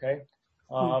 Okay.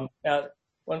 Now,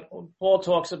 when Paul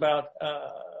talks about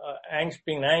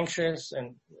being anxious,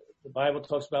 and the Bible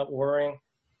talks about worrying,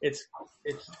 it's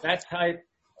that type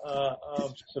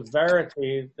of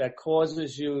severity that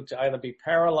causes you to either be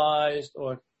paralyzed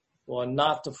or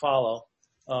not to follow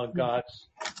God's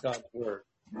word.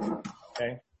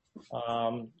 Okay.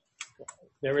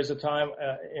 There is a time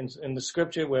in the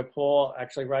scripture where Paul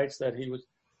actually writes that he was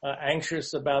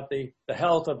anxious about the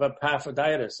health of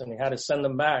Epaphroditus, and he had to send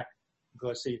him back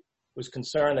because he was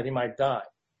concerned that he might die.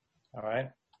 All right.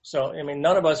 So, I mean,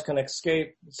 none of us can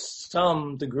escape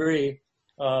some degree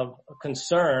of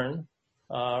concern.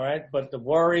 All right. But the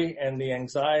worry and the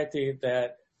anxiety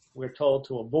that we're told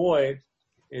to avoid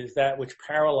is that which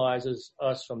paralyzes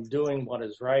us from doing what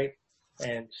is right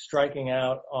and striking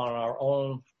out on our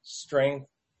own strength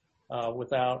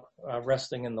without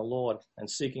resting in the Lord and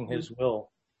seeking His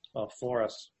will for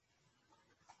us.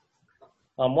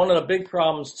 One of the big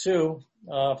problems, too,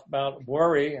 about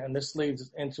worry, and this leads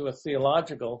into a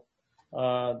theological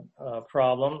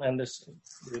problem, and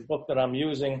the book that I'm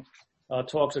using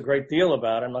talks a great deal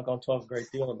about it. I'm not going to talk a great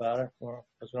deal about it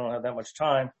because we don't have that much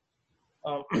time.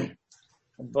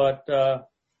 But the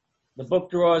book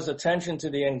draws attention to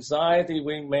the anxiety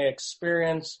we may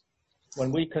experience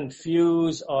when we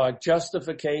confuse our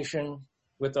justification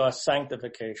with our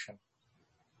sanctification.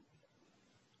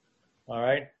 All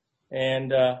right.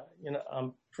 And,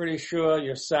 I'm pretty sure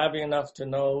you're savvy enough to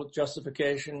know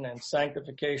justification and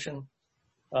sanctification.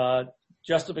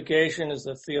 Justification is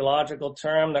the theological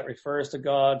term that refers to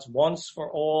God's once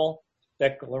for all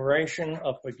declaration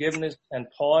of forgiveness and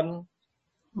pardon.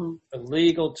 A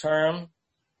legal term,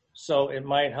 so it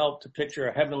might help to picture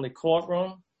a heavenly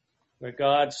courtroom where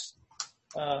God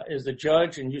is the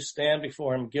judge and you stand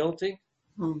before Him guilty.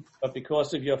 But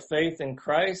because of your faith in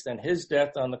Christ and His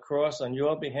death on the cross on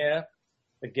your behalf,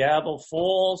 the gavel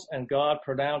falls and God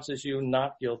pronounces you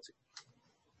not guilty.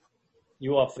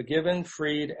 You are forgiven,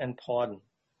 freed, and pardoned.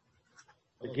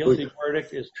 The guilty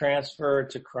verdict is transferred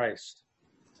to Christ.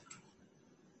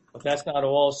 But that's not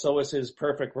all. So is His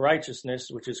perfect righteousness,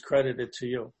 which is credited to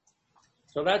you.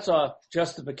 So that's our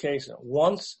justification,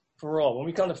 once for all. When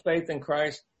we come to faith in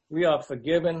Christ, we are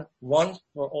forgiven once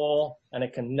for all, and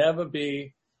it can never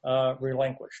be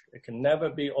relinquished. It can never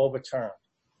be overturned.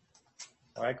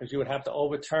 All right, because you would have to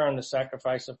overturn the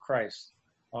sacrifice of Christ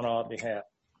on our behalf.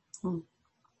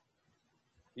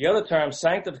 The other term,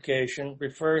 sanctification,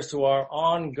 refers to our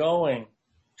ongoing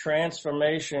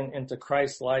transformation into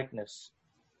Christ likeness.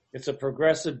 It's a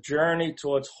progressive journey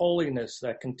towards holiness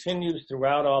that continues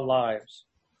throughout our lives.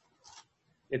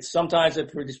 Sometimes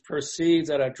it proceeds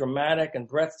at a dramatic and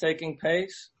breathtaking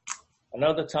pace, and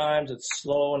other times it's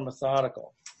slow and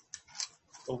methodical.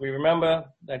 But we remember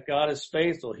that God is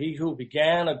faithful. He who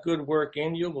began a good work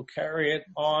in you will carry it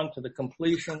on to the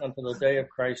completion until the day of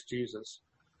Christ Jesus.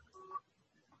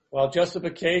 While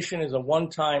justification is a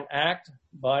one-time act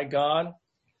by God,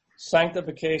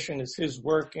 sanctification is His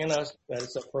work in us, that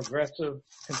is a progressive,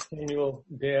 continual,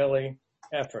 daily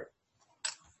effort.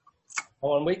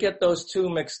 And when we get those two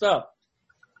mixed up,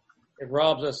 it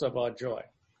robs us of our joy.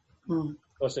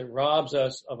 Because it robs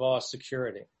us of our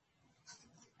security.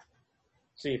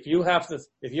 See, if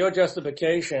your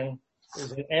justification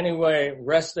is in any way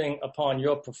resting upon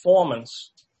your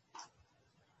performance,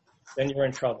 then you're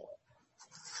in trouble.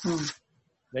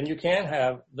 Then you can't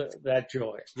have that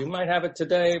joy. You might have it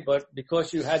today, but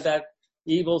because you had that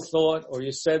evil thought or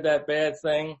you said that bad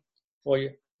thing or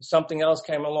something else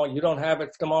came along, you don't have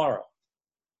it tomorrow.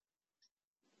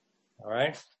 All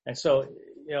right? And so,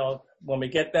 when we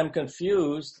get them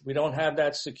confused, we don't have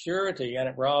that security and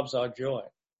it robs our joy.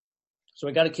 So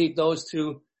we got to keep those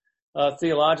two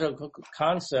theological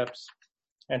concepts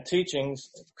and teachings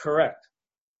correct.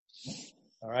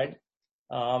 All right?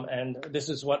 And this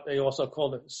is what they also call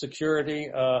the security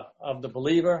of the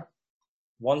believer.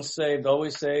 Once saved,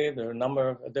 always saved. There are a number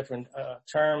of different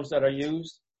terms that are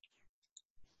used.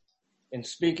 In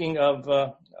speaking of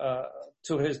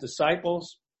to His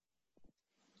disciples,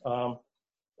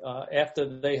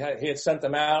 after He had sent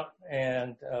them out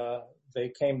and they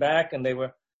came back and they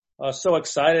were so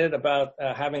excited about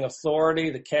having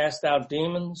authority to cast out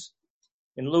demons.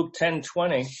 In Luke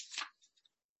 10:20,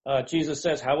 Jesus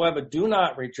says, however, do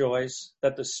not rejoice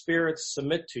that the spirits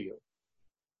submit to you,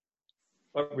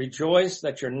 but rejoice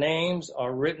that your names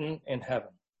are written in heaven.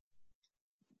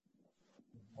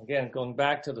 Again, going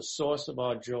back to the source of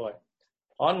our joy.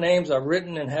 Our names are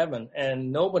written in heaven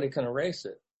and nobody can erase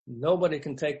it. Nobody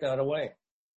can take that away.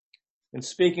 And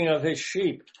speaking of his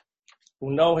sheep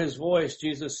who know his voice,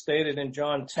 Jesus stated in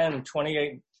John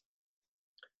 10:28,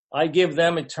 I give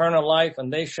them eternal life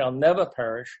and they shall never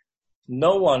perish.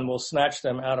 No one will snatch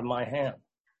them out of my hand.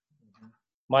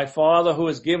 My Father who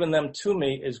has given them to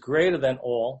me is greater than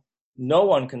all. No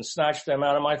one can snatch them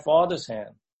out of my Father's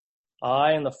hand.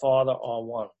 I and the Father are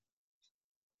one.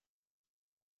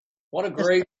 What a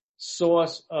great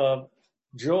source of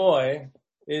joy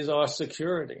is our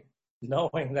security,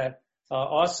 knowing that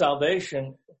our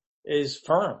salvation is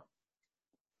firm.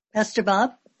 Pastor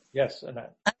Bob? Yes,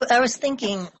 Annette. I was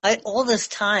thinking, all this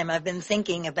time I've been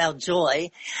thinking about joy,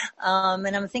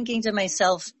 and I'm thinking to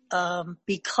myself,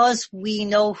 because we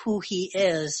know who he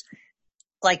is,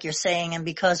 like you're saying, and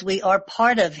because we are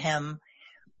part of him,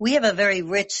 we have a very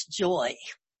rich joy.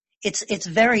 It's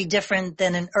very different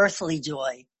than an earthly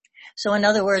joy. So in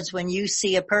other words, when you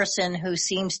see a person who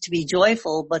seems to be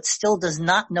joyful but still does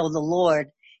not know the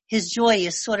Lord, his joy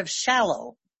is sort of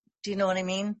shallow. Do you know what I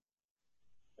mean?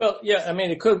 Well, yeah, I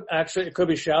mean, it could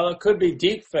be shallow. It could be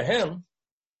deep for him.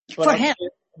 But for him.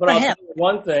 But I'll tell you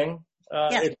one thing,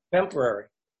 yes. It's temporary.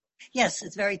 Yes,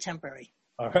 it's very temporary.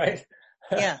 All right?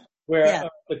 Yeah. Where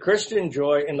the Christian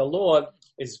joy in the Lord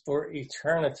is for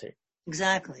eternity.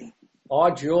 Exactly.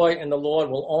 Our joy in the Lord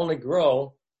will only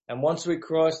grow. And once we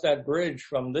cross that bridge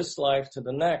from this life to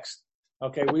the next,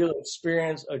 okay, we'll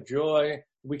experience a joy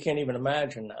we can't even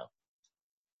imagine now.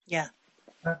 Yeah.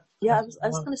 Yeah, I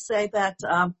was going to say that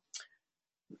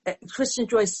Christian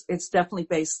joy, it's definitely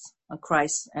based on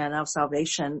Christ and our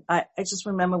salvation. I just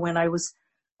remember when I was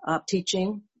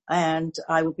teaching, and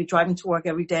I would be driving to work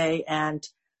every day, and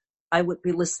I would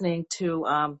be listening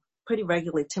to pretty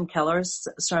regularly Tim Keller's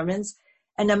sermons,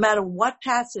 and no matter what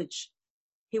passage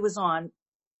he was on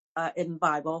in the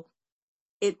Bible,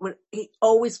 he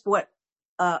always brought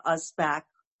us back.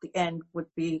 The end would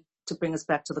be to bring us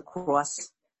back to the cross.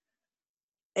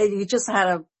 And he just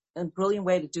had a brilliant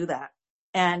way to do that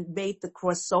and made the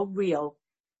cross so real.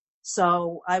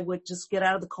 So I would just get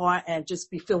out of the car and just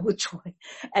be filled with joy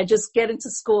and just get into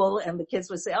school, and the kids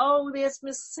would say, oh, there's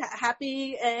Miss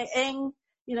Happy Eng,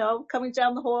 coming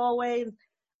down the hallway.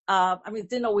 I mean, it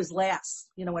didn't always last,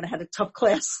 when I had a tough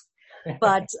class,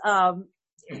 but,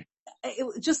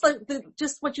 it just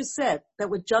just what you said, that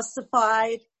we're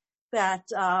justified, that,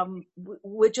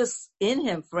 we're just in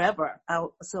him forever.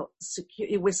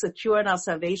 We're secure in our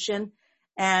salvation.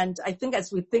 And I think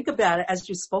as we think about it, as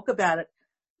you spoke about it,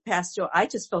 Pastor, I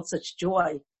just felt such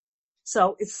joy.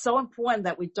 So it's so important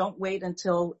that we don't wait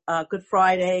until Good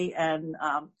Friday and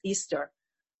Easter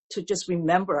to just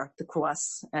remember the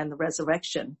cross and the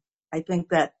resurrection. I think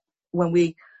that when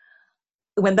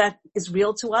that is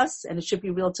real to us, and it should be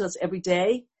real to us every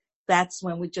day, that's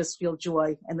when we just feel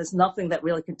joy. And there's nothing that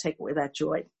really can take away that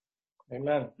joy.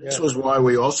 Amen. Yeah. This was why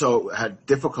we also had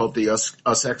difficulty, us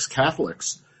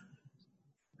ex-Catholics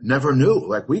never knew.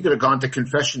 Like, we could have gone to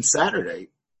confession Saturday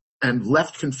and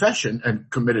left confession and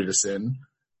committed a sin.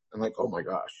 I'm like, oh my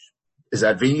gosh, is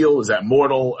that venial? Is that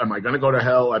mortal? Am I going to go to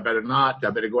hell? I better not. I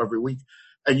better go every week.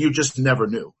 And you just never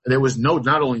knew. There was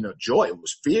not only no joy, it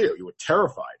was fear. You were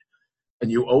terrified,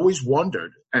 and you always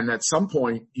wondered. And at some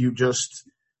point you just,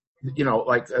 with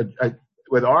the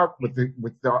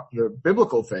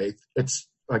biblical faith, it's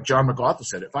like John MacArthur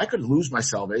said, if I could lose my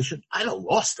salvation, I'd have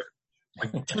lost it.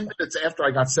 Like 10 minutes after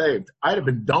I got saved, I'd have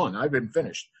been done. I'd been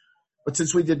finished. But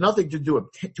since we did nothing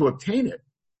to obtain it,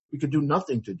 we could do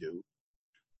nothing to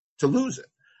lose it.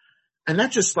 And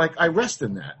that's just like, I rest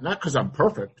in that. Not because I'm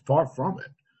perfect, far from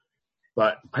it.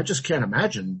 But I just can't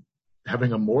imagine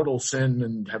having a mortal sin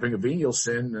and having a venial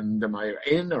sin, and am I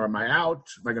in or am I out?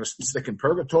 Am I going to stick in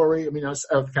purgatory? I mean,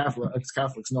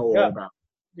 Catholics know all about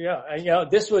it. Yeah, and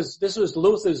this was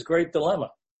Luther's great dilemma.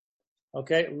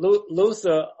 Okay,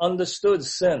 Luther understood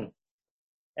sin,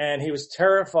 and he was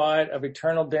terrified of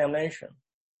eternal damnation.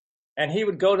 And he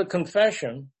would go to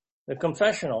confession, the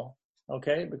confessional,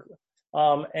 okay,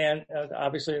 and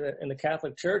obviously in the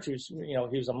Catholic Church, he was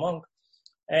a monk,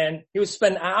 and he would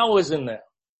spend hours in there.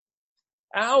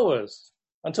 Hours,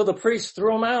 until the priest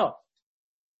threw him out.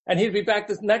 And he'd be back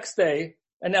the next day,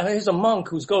 and now here's a monk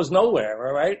who goes nowhere,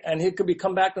 all right? And he could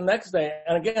come back the next day,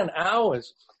 and again,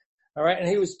 hours, all right? And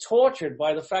he was tortured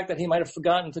by the fact that he might have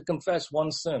forgotten to confess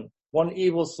one sin, one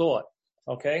evil thought,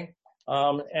 okay?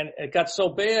 And it got so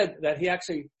bad that he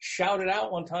actually shouted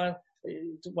out one time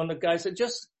when the guy said,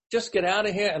 just get out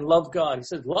of here and love God. He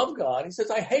said, love God? He says,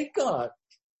 I hate God.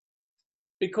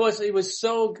 Because he was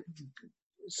felt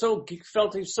he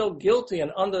was so guilty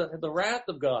and under the wrath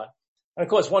of God. And of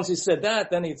course, once he said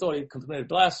that, then he thought he committed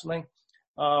blasphemy.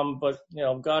 But,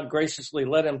 God graciously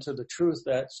led him to the truth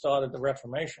that started the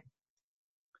Reformation.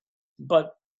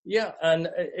 But yeah, and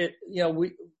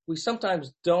we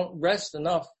sometimes don't rest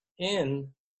enough in,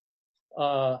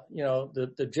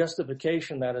 the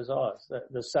justification that is ours,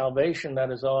 the salvation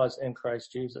that is ours in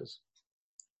Christ Jesus.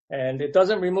 And it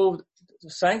doesn't remove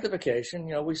sanctification.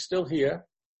 We're still here.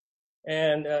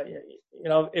 And,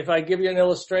 if I give you an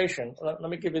illustration, let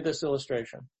me give you this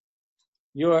illustration.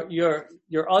 Your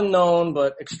unknown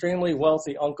but extremely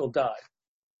wealthy uncle died.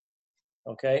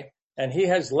 Okay. And he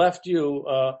has left you,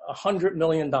 $100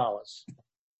 million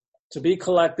to be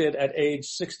collected at age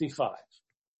 65.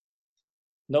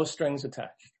 No strings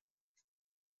attached.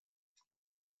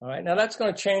 All right. Now that's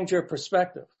going to change your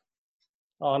perspective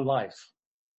on life.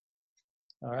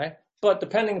 All right. But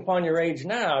depending upon your age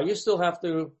now, you still have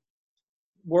to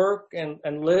work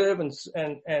and live and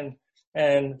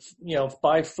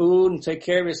buy food and take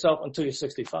care of yourself until you're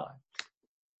 65.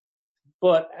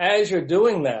 But as you're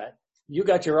doing that, you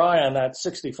got your eye on that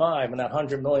 65 and that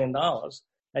 $100 million,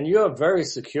 and you're very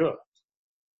secure.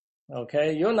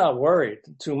 Okay. You're not worried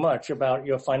too much about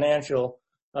your financial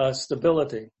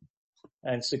stability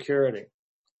and security.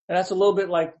 And that's a little bit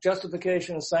like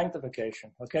justification and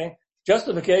sanctification. Okay.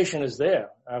 Justification is there.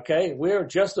 Okay. We're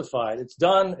justified. It's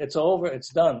done. It's over.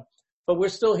 It's done. But we're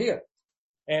still here.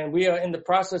 And we are in the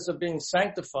process of being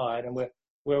sanctified, and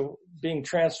we're being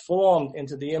transformed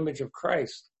into the image of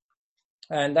Christ.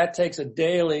 And that takes a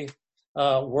daily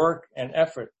work and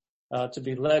effort to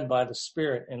be led by the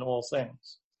Spirit in all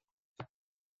things.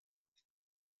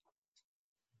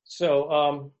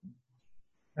 So,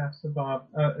 Pastor Bob,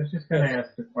 I was just going to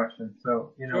ask a question.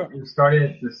 So, we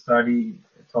started the study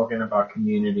talking about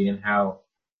community and how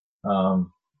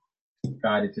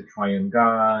God is a triune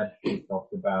God. We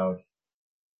talked about,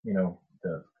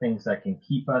 the things that can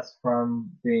keep us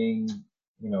from being,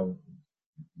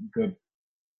 good,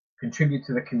 contribute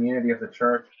to the community of the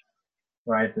church,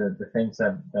 right? The things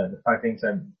the 5 things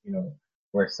that,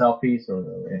 we're selfish or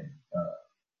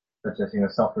such as,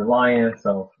 self-reliance,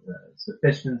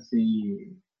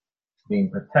 self-sufficiency, being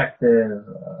protective,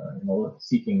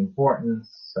 seeking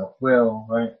importance, self-will,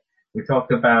 right? We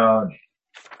talked about,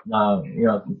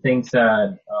 the things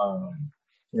that,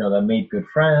 that made good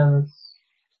friends,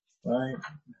 right?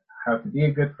 How to be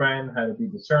a good friend, how to be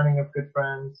discerning of good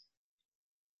friends,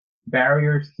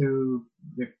 barriers to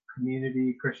the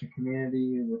community, Christian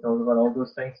community. We talked about all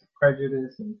those things,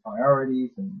 prejudice and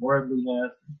priorities and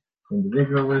worldliness,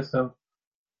 individualism.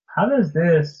 How does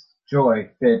this joy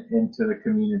fit into the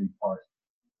community part?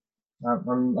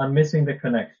 I'm missing the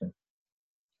connection.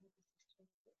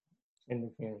 In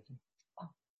the community.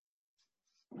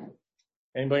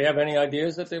 Anybody have any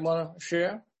ideas that they want to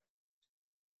share?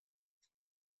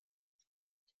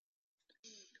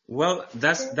 Well,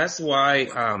 that's why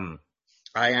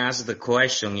I asked the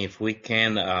question if we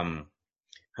can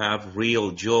have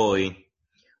real joy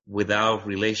without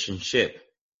relationship.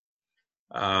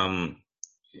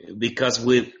 Because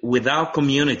without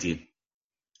community,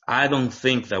 I don't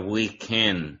think that we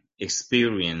can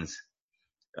experience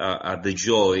the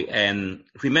joy. And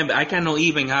remember, I cannot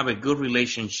even have a good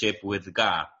relationship with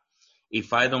God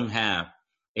if I don't have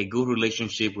a good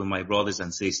relationship with my brothers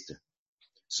and sisters.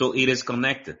 So it is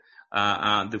connected.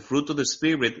 The fruit of the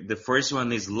Spirit, the first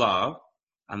one is love,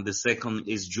 and the second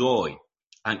is joy.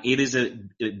 And it is a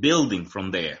building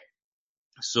from there.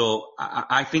 So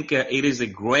I think it is a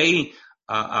great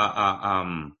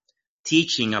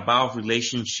teaching about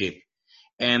relationship.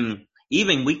 And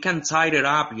even we can tie it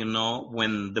up,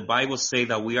 when the Bible says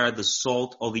that we are the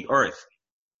salt of the earth.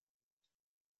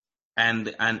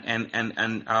 And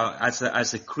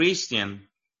as a Christian,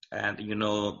 and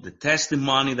the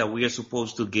testimony that we are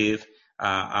supposed to give,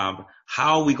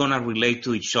 how we're gonna relate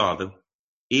to each other,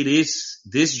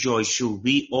 this joy should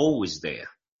be always there.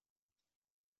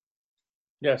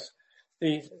 Yes.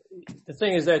 The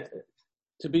thing is that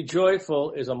to be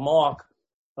joyful is a mark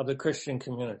of the Christian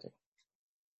community.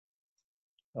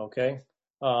 Okay?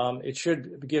 It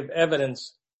should give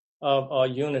evidence of our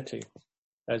unity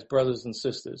as brothers and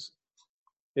sisters.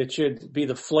 It should be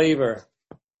the flavor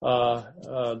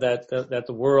that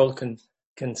the world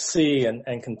can see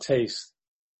and can taste.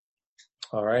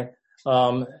 All right.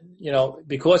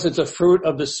 Because it's a fruit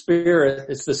of the Spirit,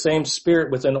 it's the same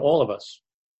Spirit within all of us.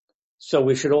 So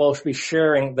we should all be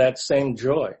sharing that same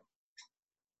joy.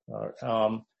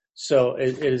 So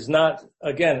it is not,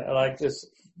 again, like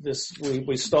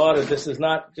we started, this is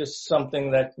not just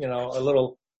something that, a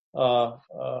little,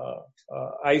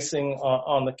 icing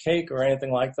on the cake or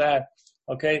anything like that.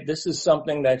 Okay. This is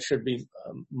something that should be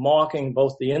marking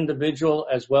both the individual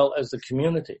as well as the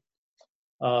community.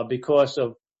 because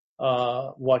of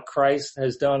what Christ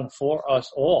has done for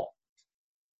us all.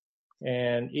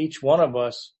 And each one of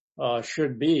us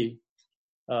should be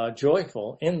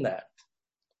joyful in that.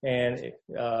 And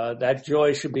that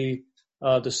joy should be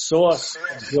the source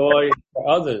of joy for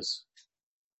others.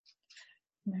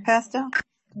 Pastor,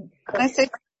 can I say?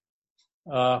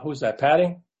 Who's that,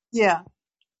 Patty? Yeah.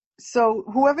 So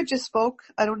whoever just spoke,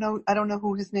 I don't know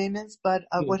who his name is, but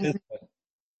what is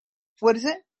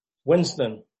it?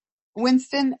 Winston.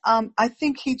 Winston, I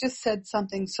think he just said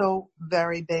something so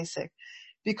very basic,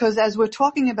 because as we're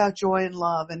talking about joy and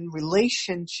love and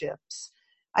relationships,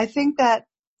 I think that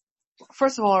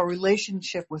first of all, our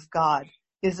relationship with God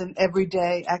is an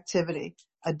everyday activity,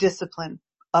 a discipline,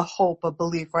 a hope, a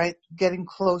belief, right? Getting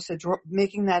closer,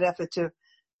 making that effort to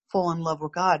fall in love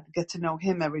with God, get to know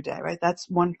Him every day, right? That's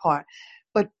one part.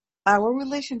 But our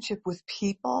relationship with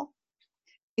people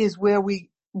is where we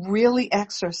really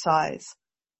exercise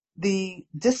the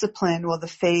discipline or the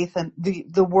faith and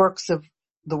the works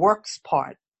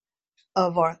part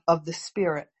of the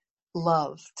Spirit,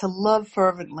 love, to love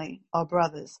fervently our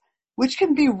brothers, which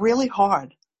can be really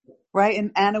hard, right?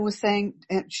 And Anna was saying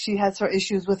she has her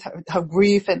issues with her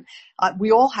grief, and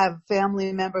we all have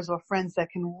family members or friends that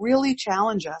can really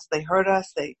challenge us. They hurt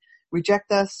us, they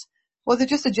reject us, or they're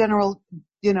just a general,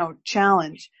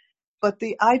 challenge. But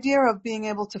the idea of being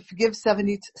able to forgive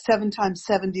 7 times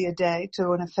 70 a day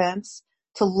to an offense,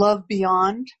 to love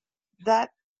beyond that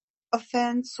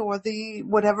offense or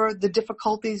whatever the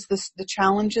difficulties, the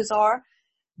challenges are,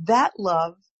 that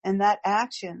love and that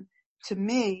action to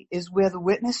me is where the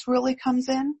witness really comes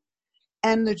in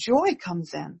and the joy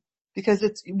comes in, because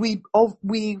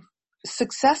we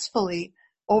successfully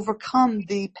overcome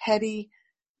the petty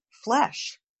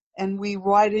flesh and we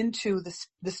ride into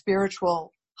the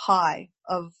spiritual high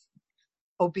of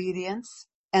obedience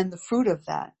and the fruit of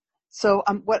that. So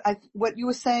what you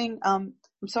were saying, I'm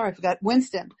sorry, I forgot,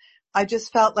 Winston, I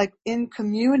just felt like in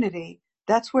community,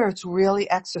 that's where it's really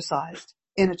exercised,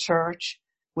 in a church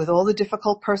with all the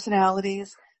difficult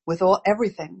personalities, with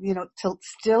everything, to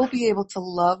still be able to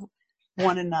love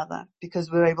one another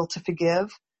because we're able to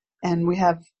forgive, and we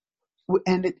have,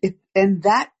 and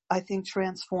that I think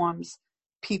transforms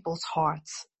people's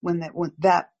hearts when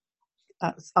that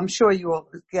I'm sure you are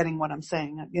getting what I'm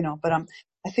saying, but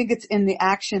I think it's in the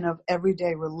action of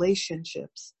everyday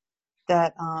relationships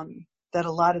that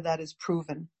a lot of that is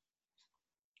proven.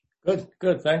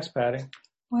 Good. Thanks, Patty.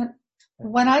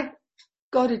 When I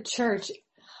go to church,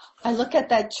 I look at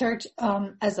that church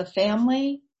as a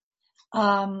family,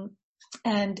 and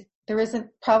there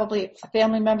isn't probably a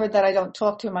family member that I don't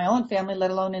talk to in my own family, let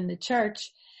alone in the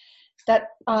church, that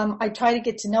I try to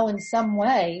get to know in some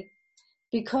way,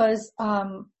 because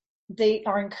they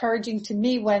are encouraging to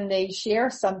me when they share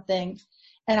something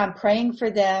and I'm praying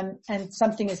for them and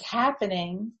something is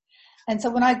happening. And so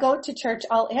when I go to church,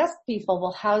 I'll ask people,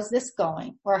 well, how's this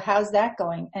going? Or how's that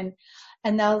going? And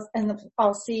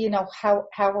I'll see, how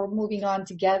we're moving on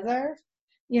together,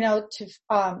 to,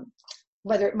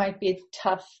 whether it might be a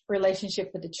tough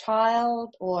relationship with a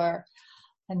child or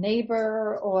a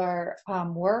neighbor or,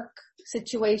 work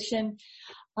situation.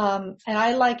 And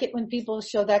I like it when people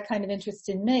show that kind of interest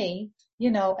in me,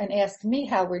 and ask me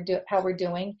how we're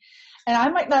doing. And I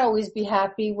might not always be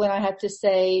happy when I have to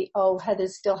say, oh, Heather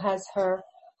still has her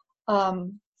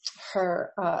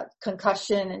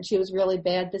concussion and she was really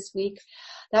bad this week.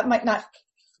 That might not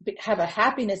have a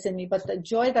happiness in me, but the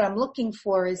joy that I'm looking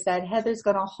for is that Heather's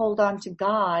going to hold on to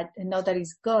God and know that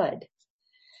He's good,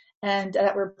 and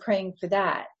that we're praying for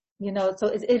that. So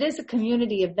it is a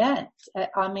community event.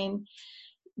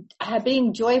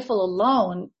 Being joyful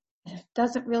alone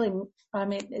doesn't really,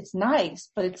 it's nice,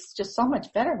 but it's just so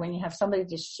much better when you have somebody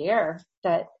to share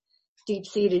that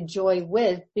deep-seated joy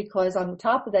with, because on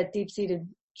top of that deep-seated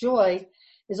joy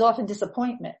is often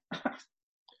disappointment.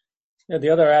 Yeah, the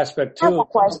other aspect too. I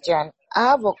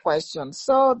have a question.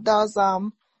 So does,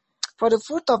 for the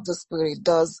fruit of the Spirit,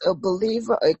 does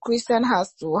a Christian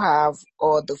has to have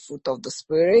all the fruit of the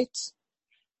Spirit?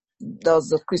 Does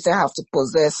the Christian have to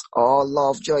possess all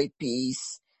love, joy,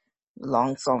 peace,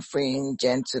 long-suffering,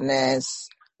 gentleness?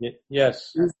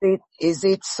 Yes. Is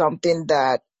it something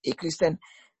that a Christian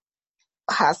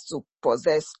has to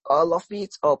possess all of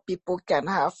it, or people can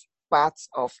have parts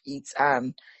of it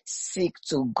and seek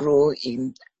to grow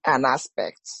in an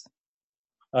aspect?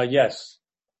 Yes.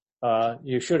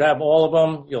 You should have all of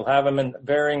them. You'll have them in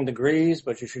varying degrees,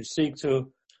 but you should seek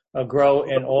to grow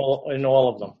in all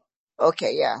of them.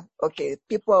 Okay, yeah. Okay.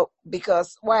 People,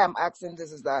 because why I'm asking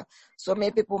this is that so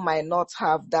many people might not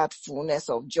have that fullness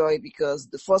of joy, because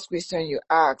the first question you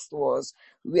asked was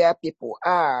where people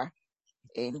are,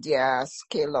 in their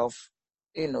scale of,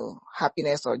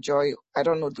 happiness or joy. I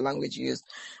don't know the language used,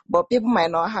 but people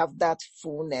might not have that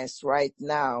fullness right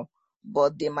now,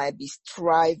 but they might be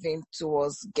striving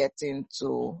towards getting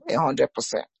to 100%.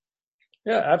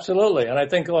 Yeah, absolutely. And I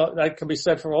think that can be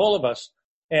said for all of us.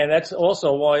 And that's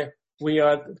also why we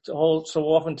are told so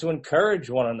often to encourage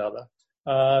one another,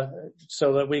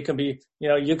 so that we can be,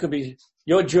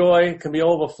 your joy can be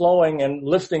overflowing and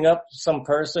lifting up some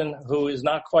person who is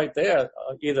not quite there,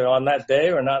 either on that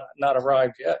day or not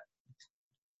arrived yet.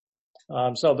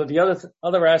 But the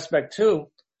other aspect too,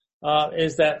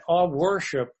 is that our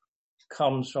worship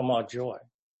comes from our joy.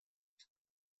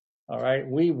 All right.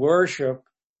 We worship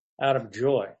out of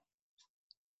joy.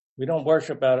 We don't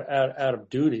worship out of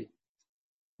duty.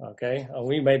 Okay.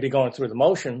 We may be going through the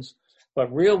motions,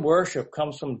 but real worship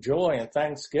comes from joy and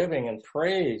thanksgiving and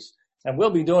praise. And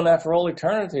we'll be doing that for all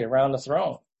eternity around the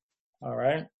throne. All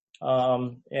right.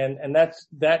 And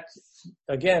that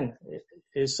again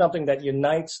is something that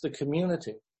unites the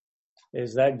community,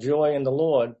 is that joy in the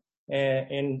Lord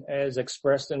and as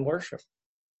expressed in worship.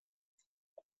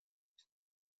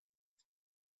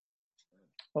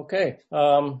 Okay.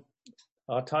 Our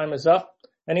time is up.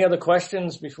 Any other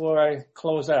questions before I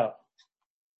close out?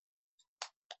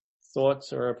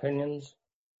 Thoughts or opinions?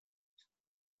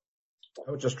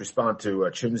 I would just respond to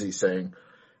Chimsy saying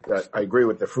that I agree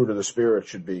with the fruit of the Spirit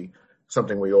should be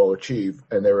something we all achieve.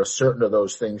 And there are certain of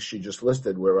those things she just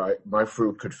listed where my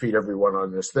fruit could feed everyone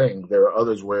on this thing. There are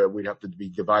others where we'd have to be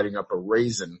dividing up a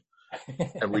raisin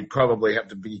and we'd probably have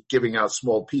to be giving out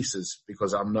small pieces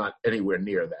because I'm not anywhere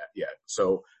near that yet.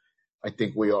 So I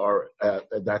think we are,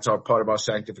 that's our part of our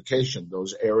sanctification,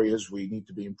 those areas we need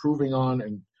to be improving on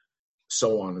and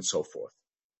so on and so forth.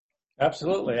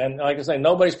 Absolutely. And like I say,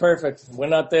 nobody's perfect. We're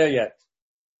not there yet.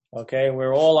 Okay.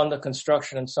 We're all under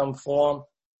construction in some form.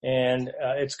 And,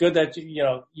 it's good that,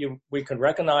 we can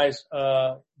recognize,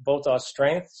 both our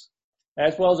strengths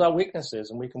as well as our weaknesses,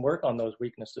 and we can work on those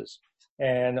weaknesses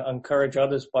and encourage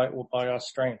others by our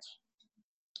strengths.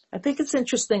 I think it's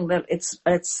interesting that it's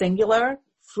singular,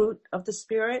 fruit of the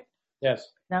Spirit. Yes.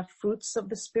 Not fruits of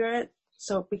the Spirit.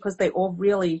 So, because they all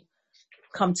really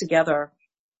come together.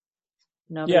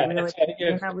 Yeah, it's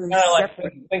kind of like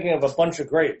thinking of a bunch of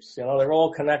grapes. They're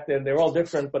all connected. They're all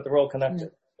different, but they're all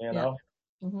connected. Yeah.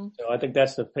 Mm-hmm. So I think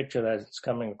that's the picture that's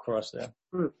coming across there.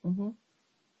 Mm-hmm.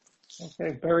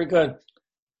 Okay, very good.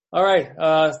 All right.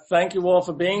 Thank you all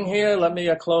for being here. Let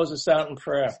me close this out in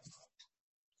prayer.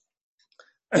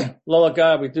 Lord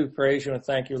God, we do praise you and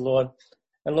thank you, Lord.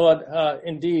 And Lord,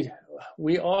 indeed,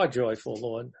 we are joyful,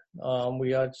 Lord.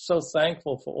 We are so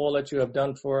thankful for all that you have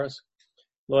done for us.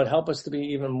 Lord, help us to be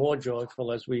even more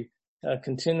joyful as we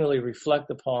continually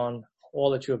reflect upon all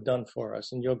that you have done for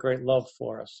us and your great love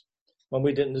for us when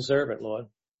we didn't deserve it, Lord.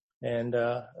 And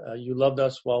you loved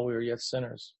us while we were yet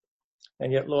sinners.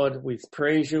 And yet, Lord, we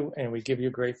praise you and we give you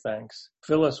great thanks.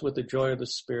 Fill us with the joy of the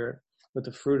Spirit, with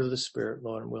the fruit of the Spirit,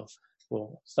 Lord, and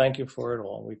we'll thank you for it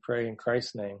all. We pray in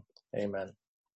Christ's name. Amen.